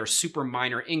minor, super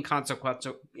minor,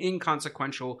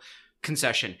 inconsequential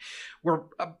concession.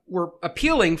 We're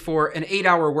appealing for an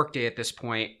 8-hour workday at this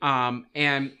point.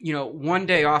 And, you know, one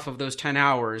day off of those 10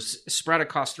 hours spread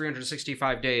across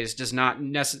 365 days does not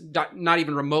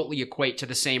even remotely equate to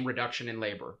the same reduction in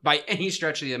labor by any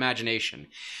stretch of the imagination.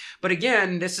 But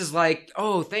again, this is like,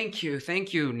 oh, thank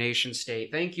you, nation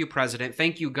state. Thank you, president.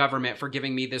 Thank you, government, for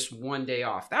giving me this one day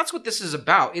off. That's what this is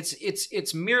about.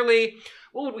 It's merely,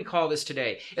 what would we call this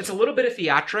today? It's a little bit of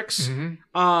theatrics.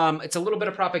 Mm-hmm. It's a little bit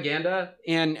of propaganda,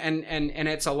 and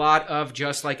it's a lot of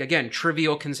just like, again,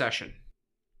 trivial concession.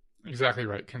 Exactly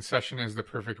right. Concession is the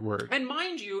perfect word. And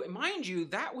mind you,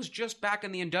 that was just back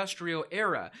in the industrial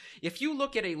era. If you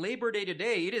look at a Labor Day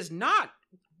today, it is not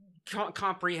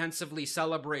comprehensively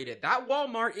celebrated. That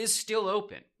Walmart is still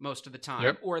open most of the time.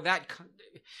 Yep. Or that,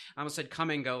 I almost said Come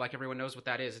and Go, like everyone knows what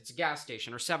that is. It's a gas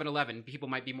station, or 7-Eleven. People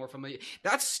might be more familiar.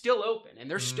 That's still open, and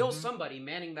there's still somebody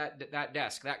manning that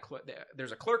desk.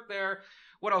 There's a clerk there.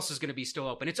 What else is going to be still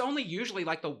open? It's only usually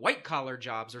like the white collar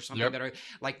jobs or something that are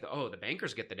like, the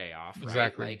bankers get the day off. Right?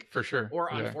 Exactly, like, for sure. Or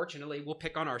unfortunately, we'll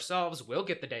pick on ourselves. We'll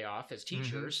get the day off as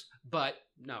teachers, but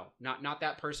no, not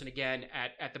that person again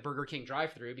at the Burger King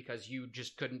drive-thru because you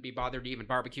just couldn't be bothered to even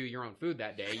barbecue your own food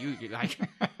that day. You like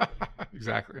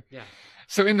exactly. Yeah.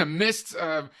 So in the midst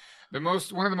of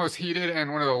one of the most heated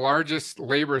and one of the largest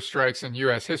labor strikes in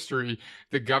U.S. history,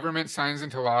 the government signs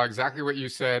into law exactly what you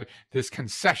said, this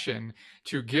concession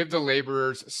to give the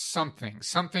laborers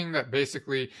something that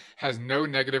basically has no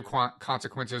negative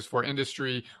consequences for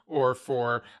industry or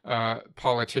for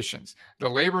politicians. The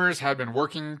laborers had been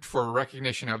working for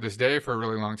recognition of this day for a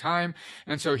really long time,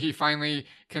 and so he finally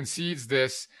concedes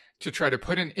this to try to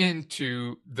put an end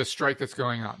to the strike that's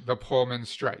going on, the Pullman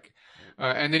strike.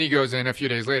 And then he goes in a few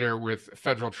days later with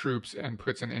federal troops and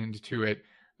puts an end to it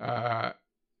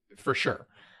for sure,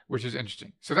 which is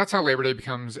interesting. So that's how Labor Day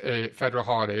becomes a federal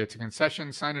holiday. It's a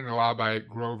concession signed into law by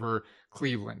Grover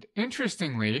Cleveland.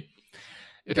 Interestingly,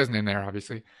 it doesn't end there,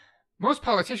 obviously. Most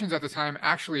politicians at the time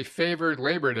actually favored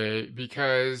Labor Day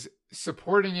because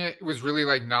supporting it was really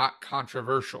like not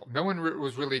controversial. No one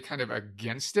was really kind of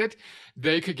against it.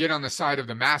 They could get on the side of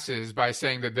the masses by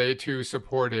saying that they too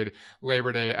supported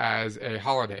Labor Day as a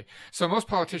holiday. So most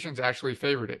politicians actually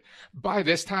favored it. By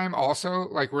this time also,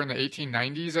 like we're in the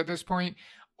 1890s at this point,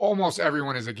 almost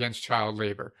everyone is against child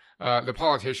labor. The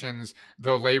politicians,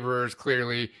 the laborers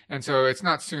clearly. And so it's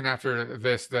not soon after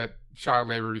this that child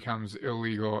labor becomes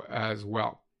illegal as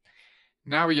well.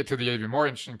 Now we get to the even more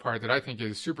interesting part that I think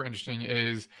is super interesting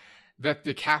is that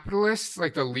the capitalists,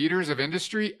 like the leaders of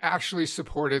industry, actually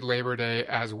supported Labor Day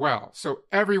as well. So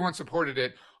everyone supported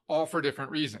it, all for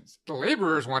different reasons. The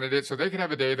laborers wanted it so they could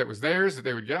have a day that was theirs, that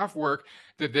they would get off work,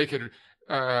 that they could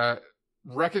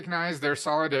recognize their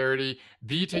solidarity,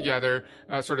 be together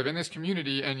sort of in this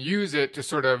community and use it to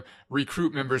sort of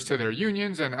recruit members to their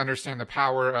unions and understand the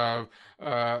power of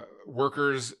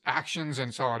workers' actions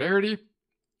and solidarity.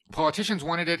 politicians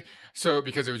wanted it so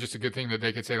because it was just a good thing that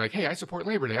they could say like, hey, I support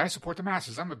Labor Day. I support the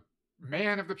masses. I'm a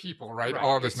man of the people, right?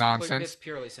 All of this nonsense. It's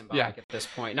purely symbolic at this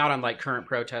point. Not unlike current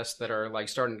protests that are like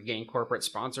starting to gain corporate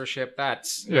sponsorship.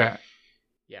 The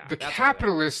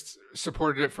capitalists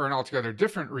supported it for an altogether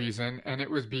different reason, and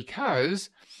it was because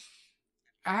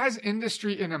as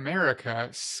industry in America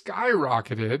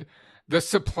skyrocketed, the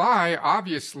supply,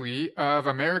 obviously, of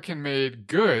American-made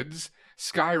goods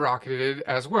skyrocketed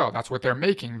as well. That's what they're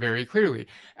making very clearly.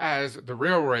 As the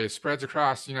railway spreads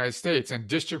across the United States and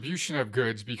distribution of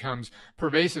goods becomes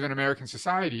pervasive in American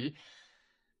society,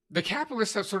 the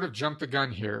capitalists have sort of jumped the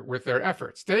gun here with their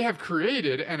efforts. They have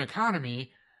created an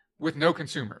economy with no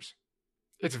consumers.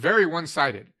 It's very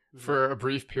one-sided for a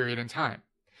brief period in time.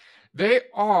 They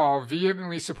all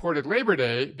vehemently supported Labor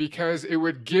Day because it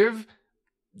would give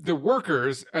the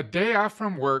workers a day off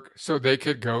from work so they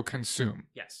could go consume.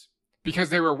 Yes. Because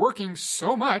they were working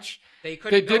so much, they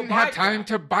couldn't didn't have time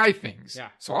to buy things. Yeah.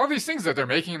 So all these things that they're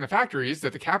making in the factories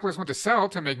that the capitalists want to sell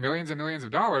to make millions and millions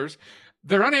of dollars,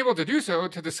 they're unable to do so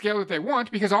to the scale that they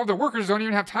want because all the workers don't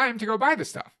even have time to go buy the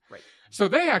stuff. Right. So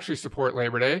they actually support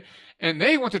Labor Day, and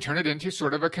they want to turn it into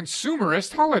sort of a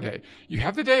consumerist holiday. You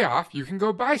have the day off, you can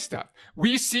go buy stuff.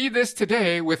 We see this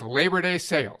today with Labor Day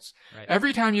sales. Right.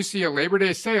 Every time you see a Labor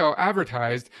Day sale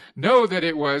advertised, know that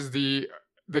it was the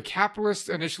capitalists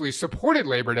initially supported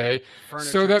Labor Day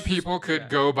so that people could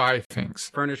go buy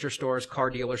things. Furniture stores, car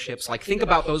dealerships. Like, think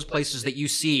about those places that you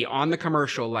see on the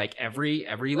commercial, like every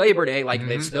Labor Day. Like,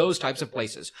 it's those types of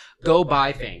places. Go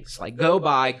buy things. Like, go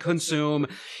buy, consume,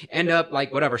 end up,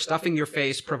 like, whatever, stuffing your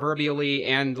face proverbially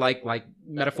and, like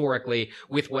metaphorically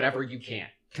with whatever you can.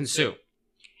 Consume.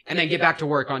 And then get back to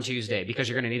work on Tuesday because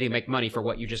you're going to need to make money for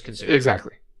what you just consumed.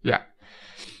 Exactly. Yeah.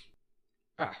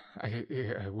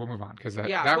 We'll move on because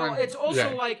it's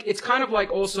also like it's kind of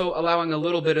like also allowing a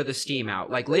little bit of the steam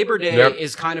out. Like Labor Day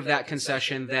is kind of that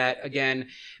concession that again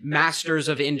masters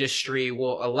of industry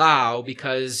will allow,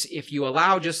 because if you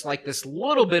allow just like this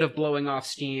little bit of blowing off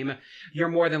steam, you're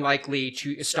more than likely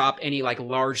to stop any like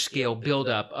large scale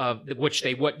buildup of which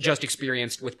they just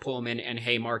experienced with Pullman and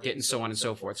Haymarket and so on and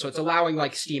so forth. So it's allowing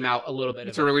like steam out a little bit.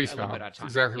 It's a release valve.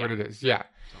 Exactly what it is. Yeah.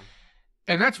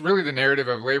 And that's really the narrative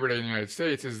of Labor Day in the United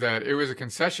States, is that it was a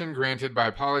concession granted by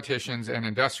politicians and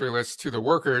industrialists to the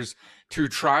workers to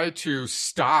try to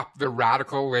stop the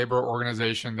radical labor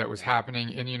organization that was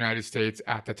happening in the United States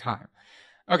at the time.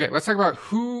 Okay, let's talk about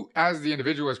who, as the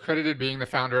individual, is credited being the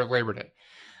founder of Labor Day.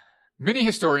 Many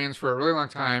historians for a really long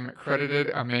time credited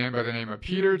a man by the name of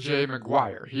Peter J.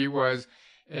 McGuire. He was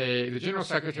the general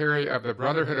secretary of the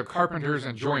Brotherhood of Carpenters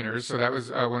and Joiners, so that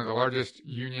was one of the largest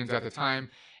unions at the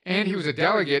time. And he was a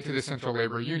delegate to the Central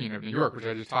Labor Union of New York, which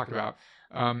I just talked about.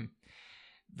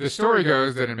 The story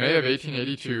goes that in May of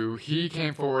 1882, he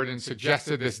came forward and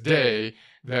suggested this day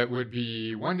that would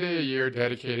be one day a year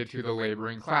dedicated to the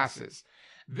laboring classes.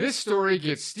 This story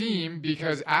gets steam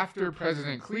because after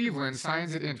President Cleveland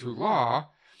signs it into law,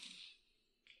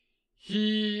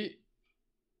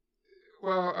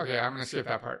 I'm going to skip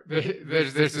that part.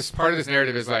 There's this part of this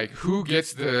narrative is like, who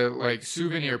gets the like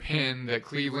souvenir pin that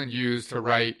Cleveland used to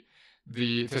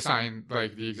sign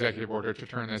like the executive order to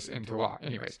turn this into law.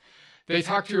 Anyways, they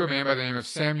talked to a man by the name of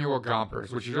Samuel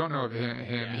Gompers, which you don't know of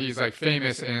him. He's like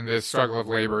famous in this struggle of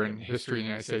labor and history in the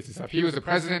United States and stuff. He was the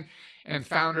president and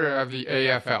founder of the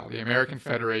AFL, the American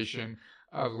Federation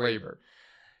of Labor.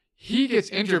 He gets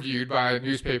interviewed by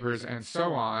newspapers and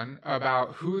so on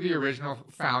about who the original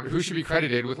founder, who should be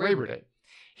credited with Labor Day.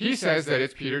 He says that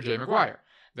it's Peter J. McGuire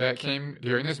that came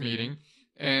during this meeting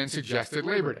and suggested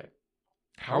Labor Day.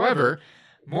 However,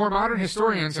 more modern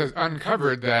historians have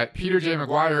uncovered that Peter J.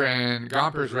 McGuire and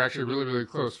Gompers were actually really, really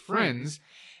close friends,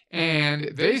 and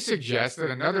they suggest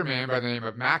that another man by the name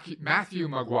of Matthew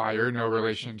McGuire, no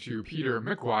relation to Peter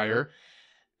McGuire,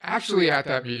 actually at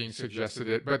that meeting suggested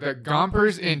it, but that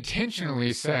Gompers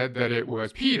intentionally said that it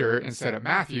was Peter instead of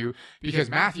Matthew,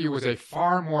 because Matthew was a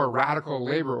far more radical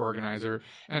labor organizer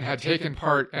and had taken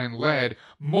part and led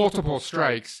multiple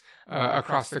strikes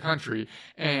across the country.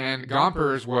 And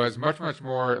Gompers was much, much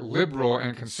more liberal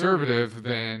and conservative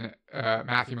than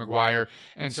Matthew McGuire.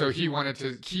 And so he wanted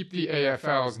to keep the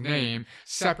AFL's name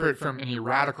separate from any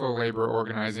radical labor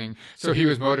organizing. So he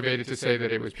was motivated to say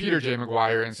that it was Peter J.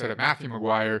 McGuire instead of Matthew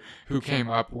McGuire who came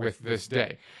up with this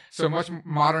day. So much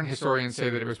modern historians say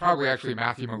that it was probably actually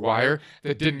Matthew McGuire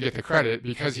that didn't get the credit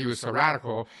because he was so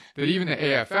radical that even the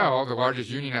AFL, the largest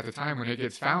union at the time when it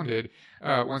gets founded,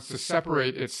 wants to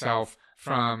separate itself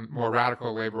from more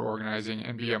radical labor organizing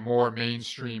and be a more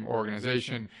mainstream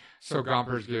organization. So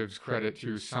Gompers gives credit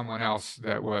to someone else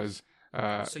that was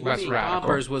So you less mean radical.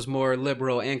 Gompers was more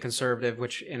liberal and conservative,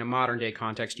 which in a modern day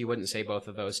context, you wouldn't say both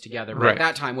of those together. But Right. at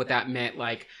that time, what that meant,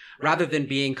 like, rather than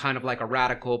being kind of like a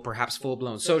radical, perhaps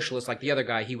full-blown socialist like the other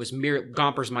guy, he was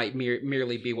Gompers might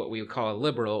merely be what we would call a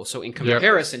liberal. So in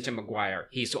comparison to Maguire,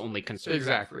 he's only conservative.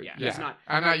 Exactly. Yeah. Yeah. It's not,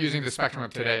 I'm not using the spectrum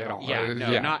of today at all. yeah,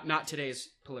 no, not today's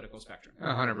political spectrum. 100%.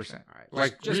 All right.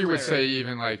 Like Just we would clarity. say,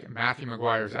 even like Matthew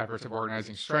Maguire's efforts of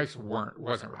organizing strikes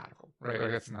wasn't radical, right?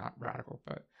 Like that's not radical,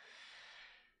 but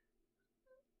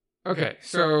okay.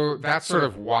 So that's sort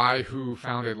of why who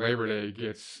founded Labor Day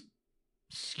gets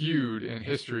skewed in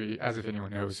history, as if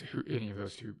anyone knows who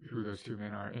those two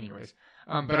men are, anyways.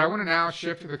 But I want to now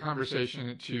shift the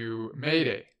conversation to May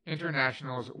Day,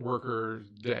 International Workers'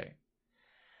 Day.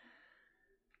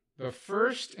 The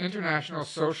first International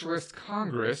Socialist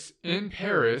Congress in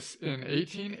Paris in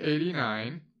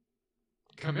 1889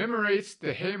 commemorates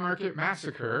the Haymarket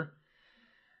Massacre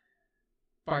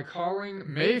by calling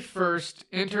May 1st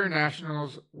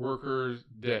International Workers'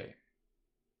 Day.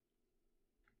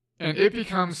 And it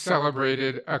becomes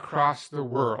celebrated across the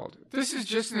world. This is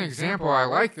just an example. I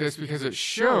like this because it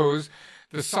shows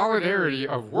the solidarity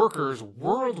of workers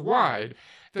worldwide,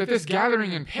 that this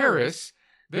gathering in Paris,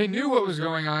 they knew what was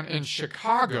going on in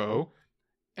Chicago,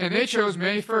 and they chose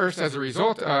May 1st as a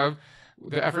result of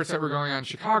the efforts that were going on in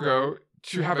Chicago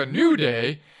to have a new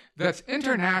day that's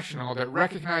international, that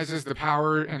recognizes the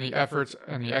power and the efforts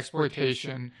and the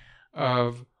exploitation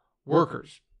of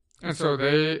workers. And so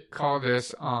they call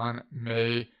this on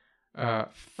May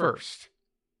 1st.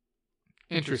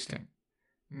 Interesting.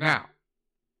 Now,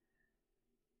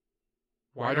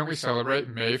 why don't we celebrate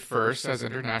May 1st as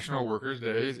International Workers'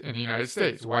 Day in the United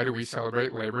States? Why do we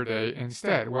celebrate Labor Day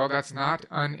instead? Well, that's not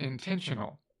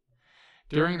unintentional.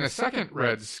 During the second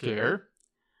Red Scare,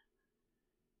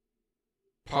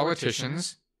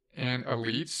 politicians and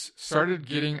elites started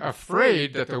getting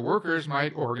afraid that the workers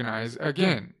might organize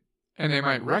again, and they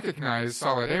might recognize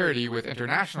solidarity with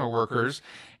international workers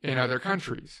in other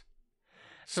countries.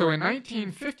 So in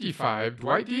 1955,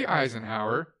 Dwight D.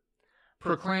 Eisenhower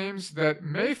proclaims that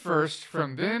May 1st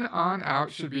from then on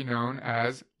out should be known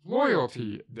as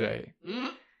Loyalty Day.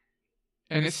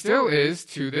 And it still is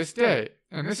to this day.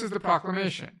 And this is the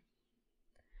proclamation.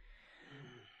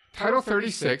 Title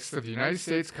 36 of the United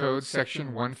States Code,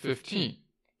 Section 115,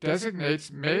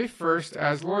 designates May 1st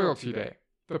as Loyalty Day.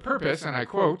 The purpose, and I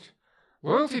quote,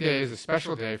 "Loyalty Day is a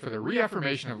special day for the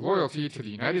reaffirmation of loyalty to the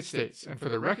United States and for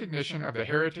the recognition of the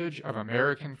heritage of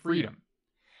American freedom."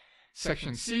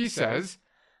 Section C says,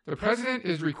 "The President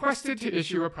is requested to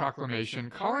issue a proclamation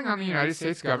calling on the United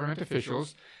States government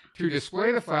officials to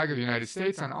display the flag of the United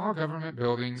States on all government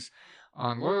buildings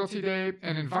on Loyalty Day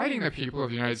and inviting the people of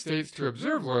the United States to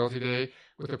observe Loyalty Day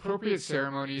with appropriate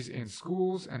ceremonies in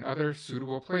schools and other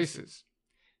suitable places."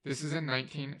 This is in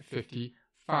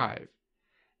 1955.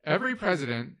 Every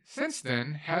president since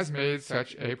then has made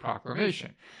such a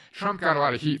proclamation. Trump got a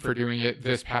lot of heat for doing it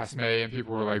this past May, and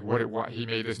people were like, what? He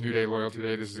made this New Day Loyalty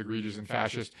Day. This is egregious and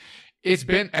fascist. It's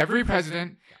been every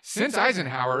president since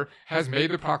Eisenhower has made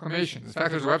the proclamations. In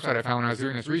fact, there's a website I found when I was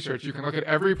doing this research. You can look at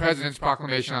every president's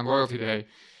proclamation on Loyalty Day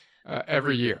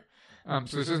every year.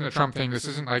 So this isn't a Trump thing. This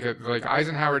isn't like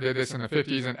Eisenhower did this in the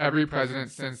 50s, and every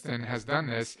president since then has done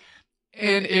this.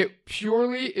 And it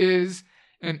purely is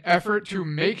an effort to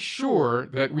make sure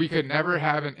that we could never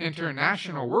have an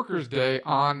International Workers' Day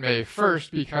on May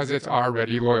 1st because it's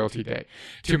already Loyalty Day.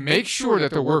 To make sure that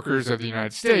the workers of the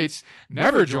United States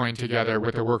never joined together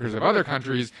with the workers of other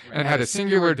countries and had a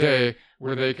singular day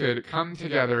where they could come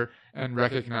together and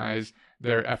recognize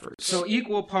their efforts. So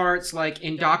equal parts like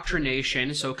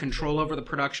indoctrination, so control over the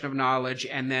production of knowledge,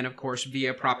 and then, of course,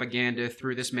 via propaganda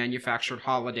through this manufactured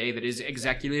holiday that is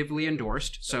executively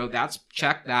endorsed. So that's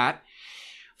check that.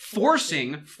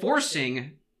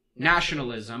 Forcing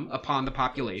nationalism upon the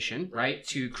population, right?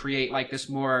 To create like this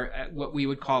more, what we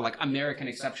would call like American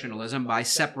exceptionalism by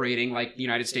separating like the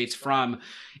United States from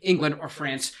England or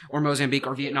France or Mozambique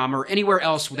or Vietnam or anywhere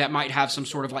else that might have some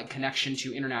sort of like connection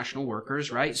to international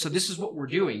workers, right? So this is what we're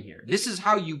doing here. This is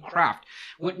how you craft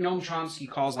what Noam Chomsky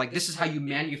calls like, this is how you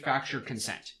manufacture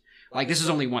consent. Like, this is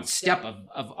only one step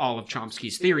of all of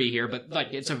Chomsky's theory here, but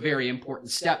like, it's a very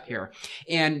important step here.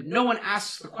 And no one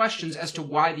asks the questions as to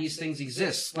why these things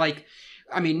exist. Like,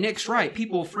 I mean, Nick's right.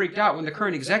 People freaked out when the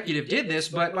current executive did this,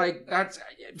 but like, that's,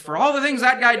 for all the things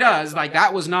that guy does, like,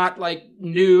 that was not like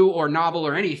new or novel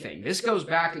or anything. This goes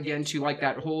back again to like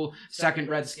that whole second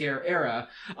Red Scare era,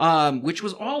 which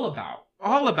was all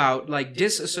about like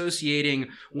disassociating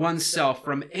oneself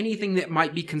from anything that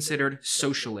might be considered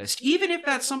socialist, even if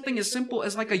that's something as simple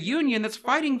as like a union that's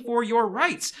fighting for your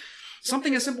rights.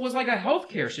 something as simple as like a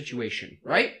healthcare situation,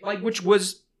 right? Like, which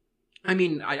was, I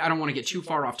mean, I don't want to get too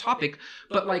far off topic,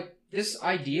 but like this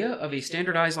idea of a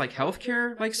standardized like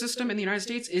healthcare like system in the United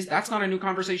States that's not a new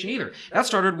conversation either. That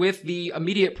started with the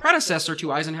immediate predecessor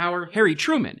to Eisenhower, Harry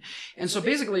Truman. And so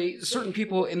basically certain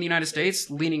people in the United States,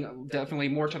 leaning definitely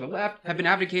more to the left, have been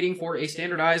advocating for a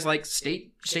standardized like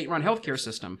state-run healthcare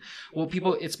system. Well,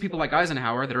 it's people like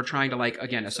Eisenhower that are trying to like,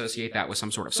 again, associate that with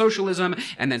some sort of socialism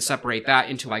and then separate that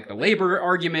into like the labor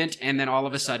argument. And then all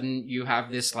of a sudden you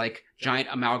have this like giant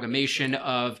amalgamation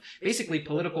of basically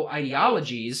political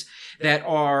ideologies that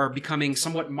are becoming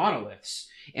somewhat monoliths.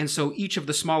 And so each of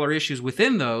the smaller issues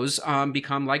within those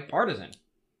become like partisan.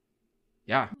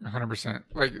 Yeah. 100%.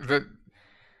 Like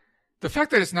the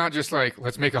fact that it's not just like,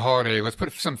 let's make a holiday, let's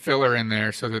put some filler in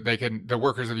there so that the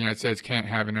workers of the United States can't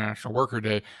have International Worker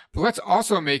Day, but let's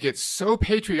also make it so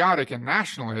patriotic and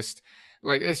nationalist.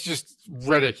 Like, it's just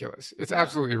ridiculous. It's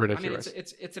absolutely ridiculous. I mean,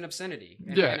 it's an obscenity.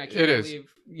 And I can't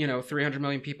believe, 300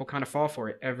 million people kind of fall for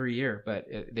it every year, but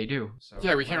they do. So,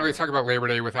 yeah, we can't really talk about Labor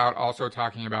Day without also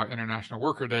talking about International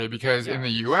Worker Day, because in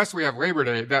the U.S. we have Labor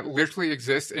Day that literally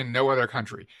exists in no other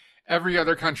country. Every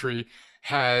other country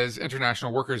has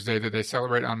International Workers' Day that they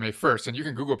celebrate on May 1st. And you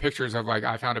can Google pictures of, like,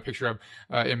 I found a picture of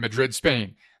in Madrid,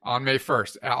 Spain on May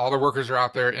 1st. All the workers are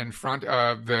out there in front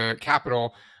of the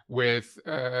Capitol with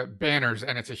banners,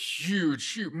 and it's a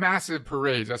huge, massive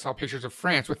parade. I saw pictures of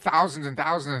France with thousands and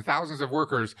thousands and thousands of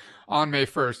workers on May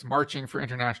 1st marching for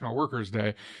International Workers'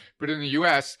 Day. But in the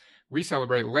U.S., we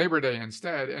celebrate Labor Day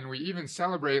instead, and we even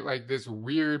celebrate like this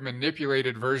weird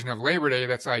manipulated version of Labor Day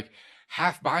that's like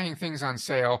half buying things on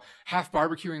sale, half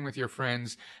barbecuing with your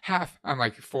friends, half, I'm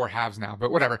like 4 halves now,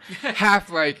 but whatever,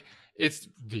 half like it's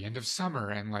the end of summer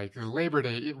and like Labor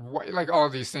Day, like all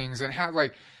of these things, and have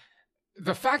like,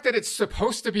 the fact that it's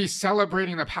supposed to be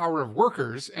celebrating the power of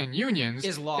workers and unions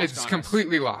is lost. It's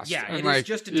completely lost. Yeah, and it's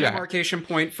just a demarcation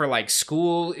point for like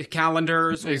school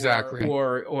calendars. Exactly.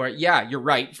 Or yeah, you're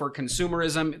right. For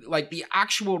consumerism, like the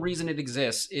actual reason it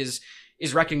exists is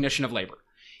recognition of labor,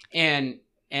 and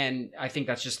I think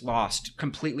that's just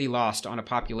completely lost on a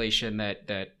population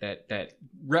that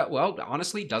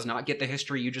honestly does not get the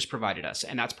history you just provided us,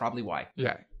 and that's probably why.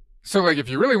 Yeah. So, like, if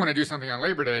you really want to do something on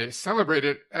Labor Day, celebrate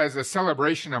it as a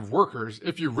celebration of workers.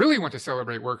 If you really want to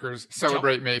celebrate workers,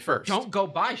 celebrate May 1st. Don't go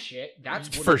buy shit. That's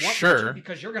what for sure.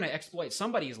 Because you're going to exploit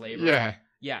somebody's labor. Yeah.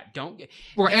 Yeah, don't.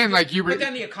 Well, and like but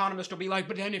then the economist will be like,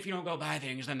 but then if you don't go buy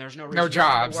things, then there's no reason no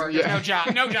jobs. To work. Yeah.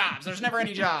 No jobs. There's never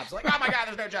any jobs. Like, oh my God,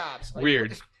 there's no jobs. Like,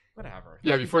 weird. Whatever.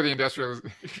 Yeah, before the industrial,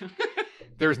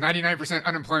 there was 99%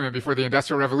 unemployment before the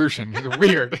Industrial Revolution.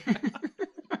 Weird.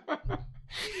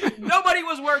 Nobody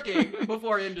was working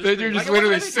before industry. They're just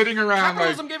literally sitting around.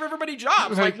 Capitalism gave everybody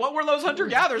jobs. Like, what were those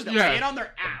hunter-gatherers that laying on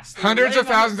their ass? Hundreds of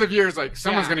thousands of years, like,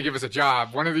 someone's going to give us a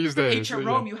job one of these days. Ancient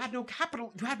Rome, you had no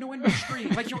capital, you had no industry.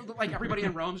 like everybody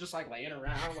in Rome's just like laying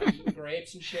around, like eating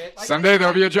grapes and shit. Like, someday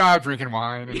there'll be a job drinking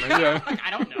wine. And, like, I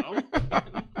don't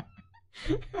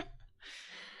know.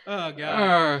 Oh,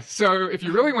 God. So if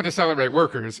you really want to celebrate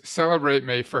workers, celebrate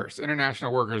May 1st,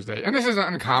 International Workers' Day. And this isn't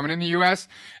uncommon in the U.S.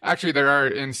 Actually, there are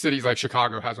in cities like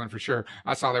Chicago has one for sure.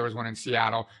 I saw there was one in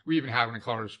Seattle. We even had one in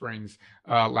Colorado Springs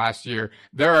last year.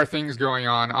 There are things going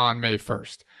on May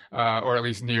 1st, or at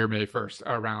least near May 1st,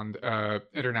 around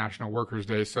International Workers'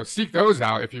 Day. So seek those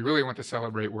out if you really want to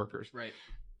celebrate workers. Right.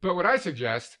 But what I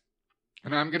suggest,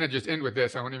 and I'm going to just end with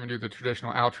this, I won't even do the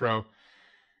traditional outro.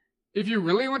 If you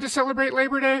really want to celebrate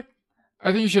Labor Day,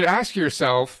 I think you should ask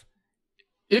yourself,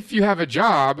 if you have a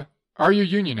job, are you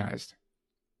unionized?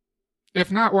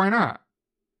 If not, why not?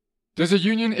 Does a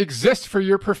union exist for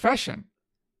your profession?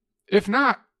 If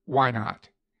not, why not?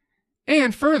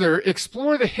 And further,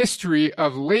 explore the history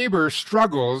of labor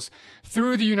struggles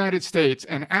through the United States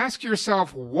and ask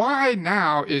yourself, why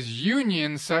now is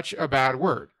union such a bad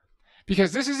word?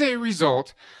 Because this is a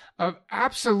result of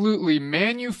absolutely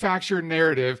manufactured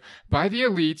narrative by the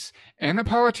elites and the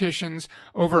politicians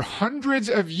over hundreds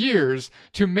of years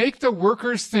to make the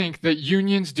workers think that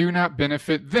unions do not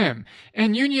benefit them.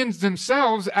 And unions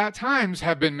themselves at times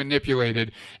have been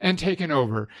manipulated and taken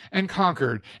over and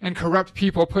conquered and corrupt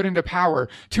people put into power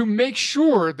to make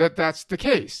sure that that's the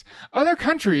case. Other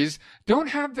countries don't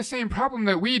have the same problem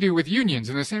that we do with unions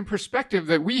and the same perspective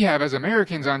that we have as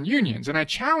Americans on unions. And I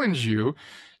challenge you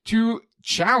to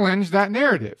challenge that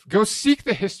narrative. Go seek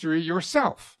the history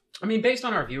yourself. I mean, based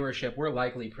on our viewership, we're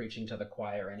likely preaching to the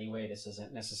choir anyway. This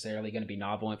isn't necessarily going to be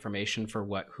novel information for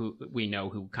who we know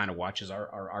who kind of watches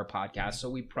our podcast. So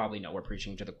we probably know we're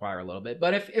preaching to the choir a little bit.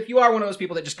 But if you are one of those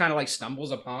people that just kind of like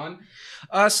stumbles upon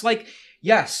us, like,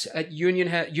 yes,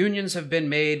 unions have been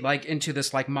made like into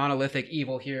this like monolithic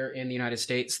evil here in the United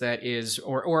States that is,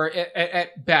 or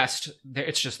at best,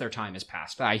 it's just their time has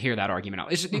passed. I hear that argument out.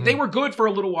 They were good for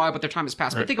a little while, but their time has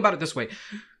passed. Right. But think about it this way.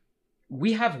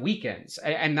 We have weekends,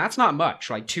 and that's not much.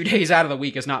 Like 2 days out of the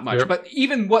week is not much. Yep. But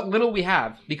even what little we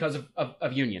have because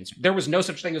of unions, there was no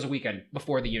such thing as a weekend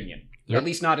before the union. Yep. At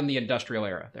least not in the industrial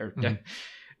era.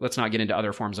 Let's not get into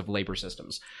other forms of labor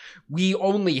systems. We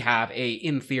only have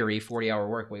in theory, 40-hour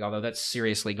work week, although that's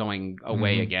seriously going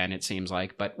away again, it seems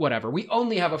like. But whatever. We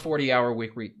only have a 40-hour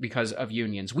week because of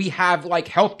unions. We have like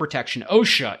health protection.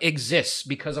 OSHA exists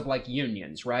because of like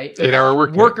unions, right? 8-hour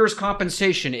work. Workers'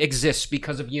 compensation exists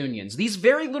because of unions. These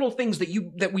very little things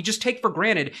that we just take for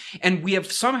granted, and we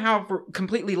have somehow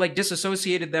completely like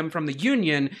disassociated them from the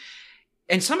union.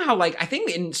 And somehow, like, I think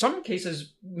in some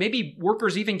cases, maybe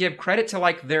workers even give credit to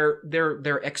like their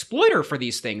exploiter for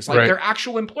these things, like their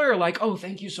actual employer. Like, oh,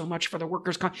 thank you so much for the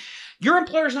workers' Your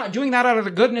employer's not doing that out of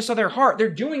the goodness of their heart. They're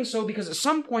doing so because at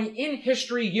some point in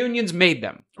history, unions made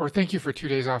them. Or thank you for 2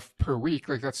 days off per week.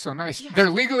 Like, that's so nice. Yeah. They're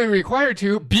legally required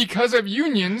to because of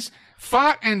unions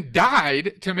fought and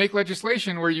died to make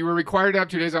legislation where you were required to have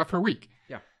 2 days off per week.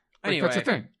 Yeah. Like, anyway, that's a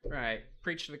thing. Right.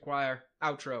 Preach to the choir.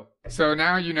 Outro. So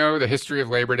now you know the history of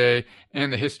Labor Day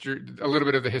and a little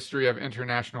bit of the history of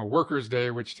International Workers' Day,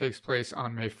 which takes place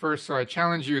on May 1st. So I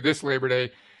challenge you this Labor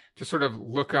Day to sort of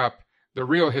look up the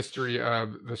real history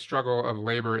of the struggle of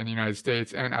labor in the United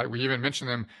States. And we even mentioned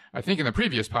them, I think, in the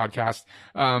previous podcast.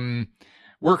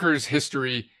 Workers'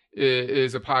 History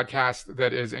is a podcast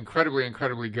that is incredibly,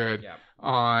 incredibly good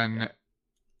on,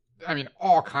 I mean,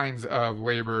 all kinds of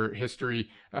labor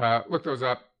history. Look those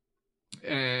up.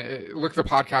 Look the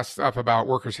podcasts up about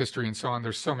workers' history and so on.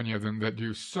 There's so many of them that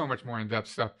do so much more in-depth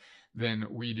stuff than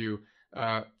we do.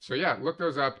 So yeah, look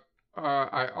those up.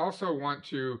 I also want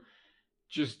to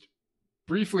just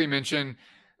briefly mention,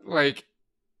 like,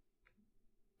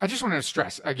 I just want to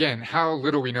stress again how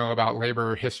little we know about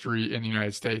labor history in the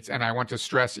United States. And I want to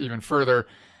stress even further,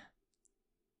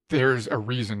 there's a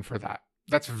reason for that.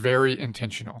 That's very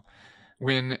intentional.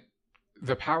 When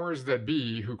the powers that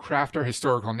be who craft our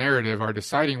historical narrative are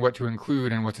deciding what to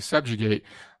include and what to subjugate,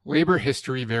 labor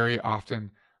history very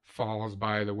often falls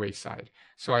by the wayside.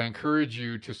 So I encourage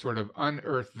you to sort of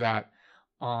unearth that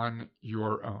on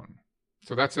your own.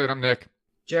 So that's it. I'm Nick.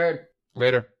 Jared.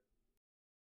 Later.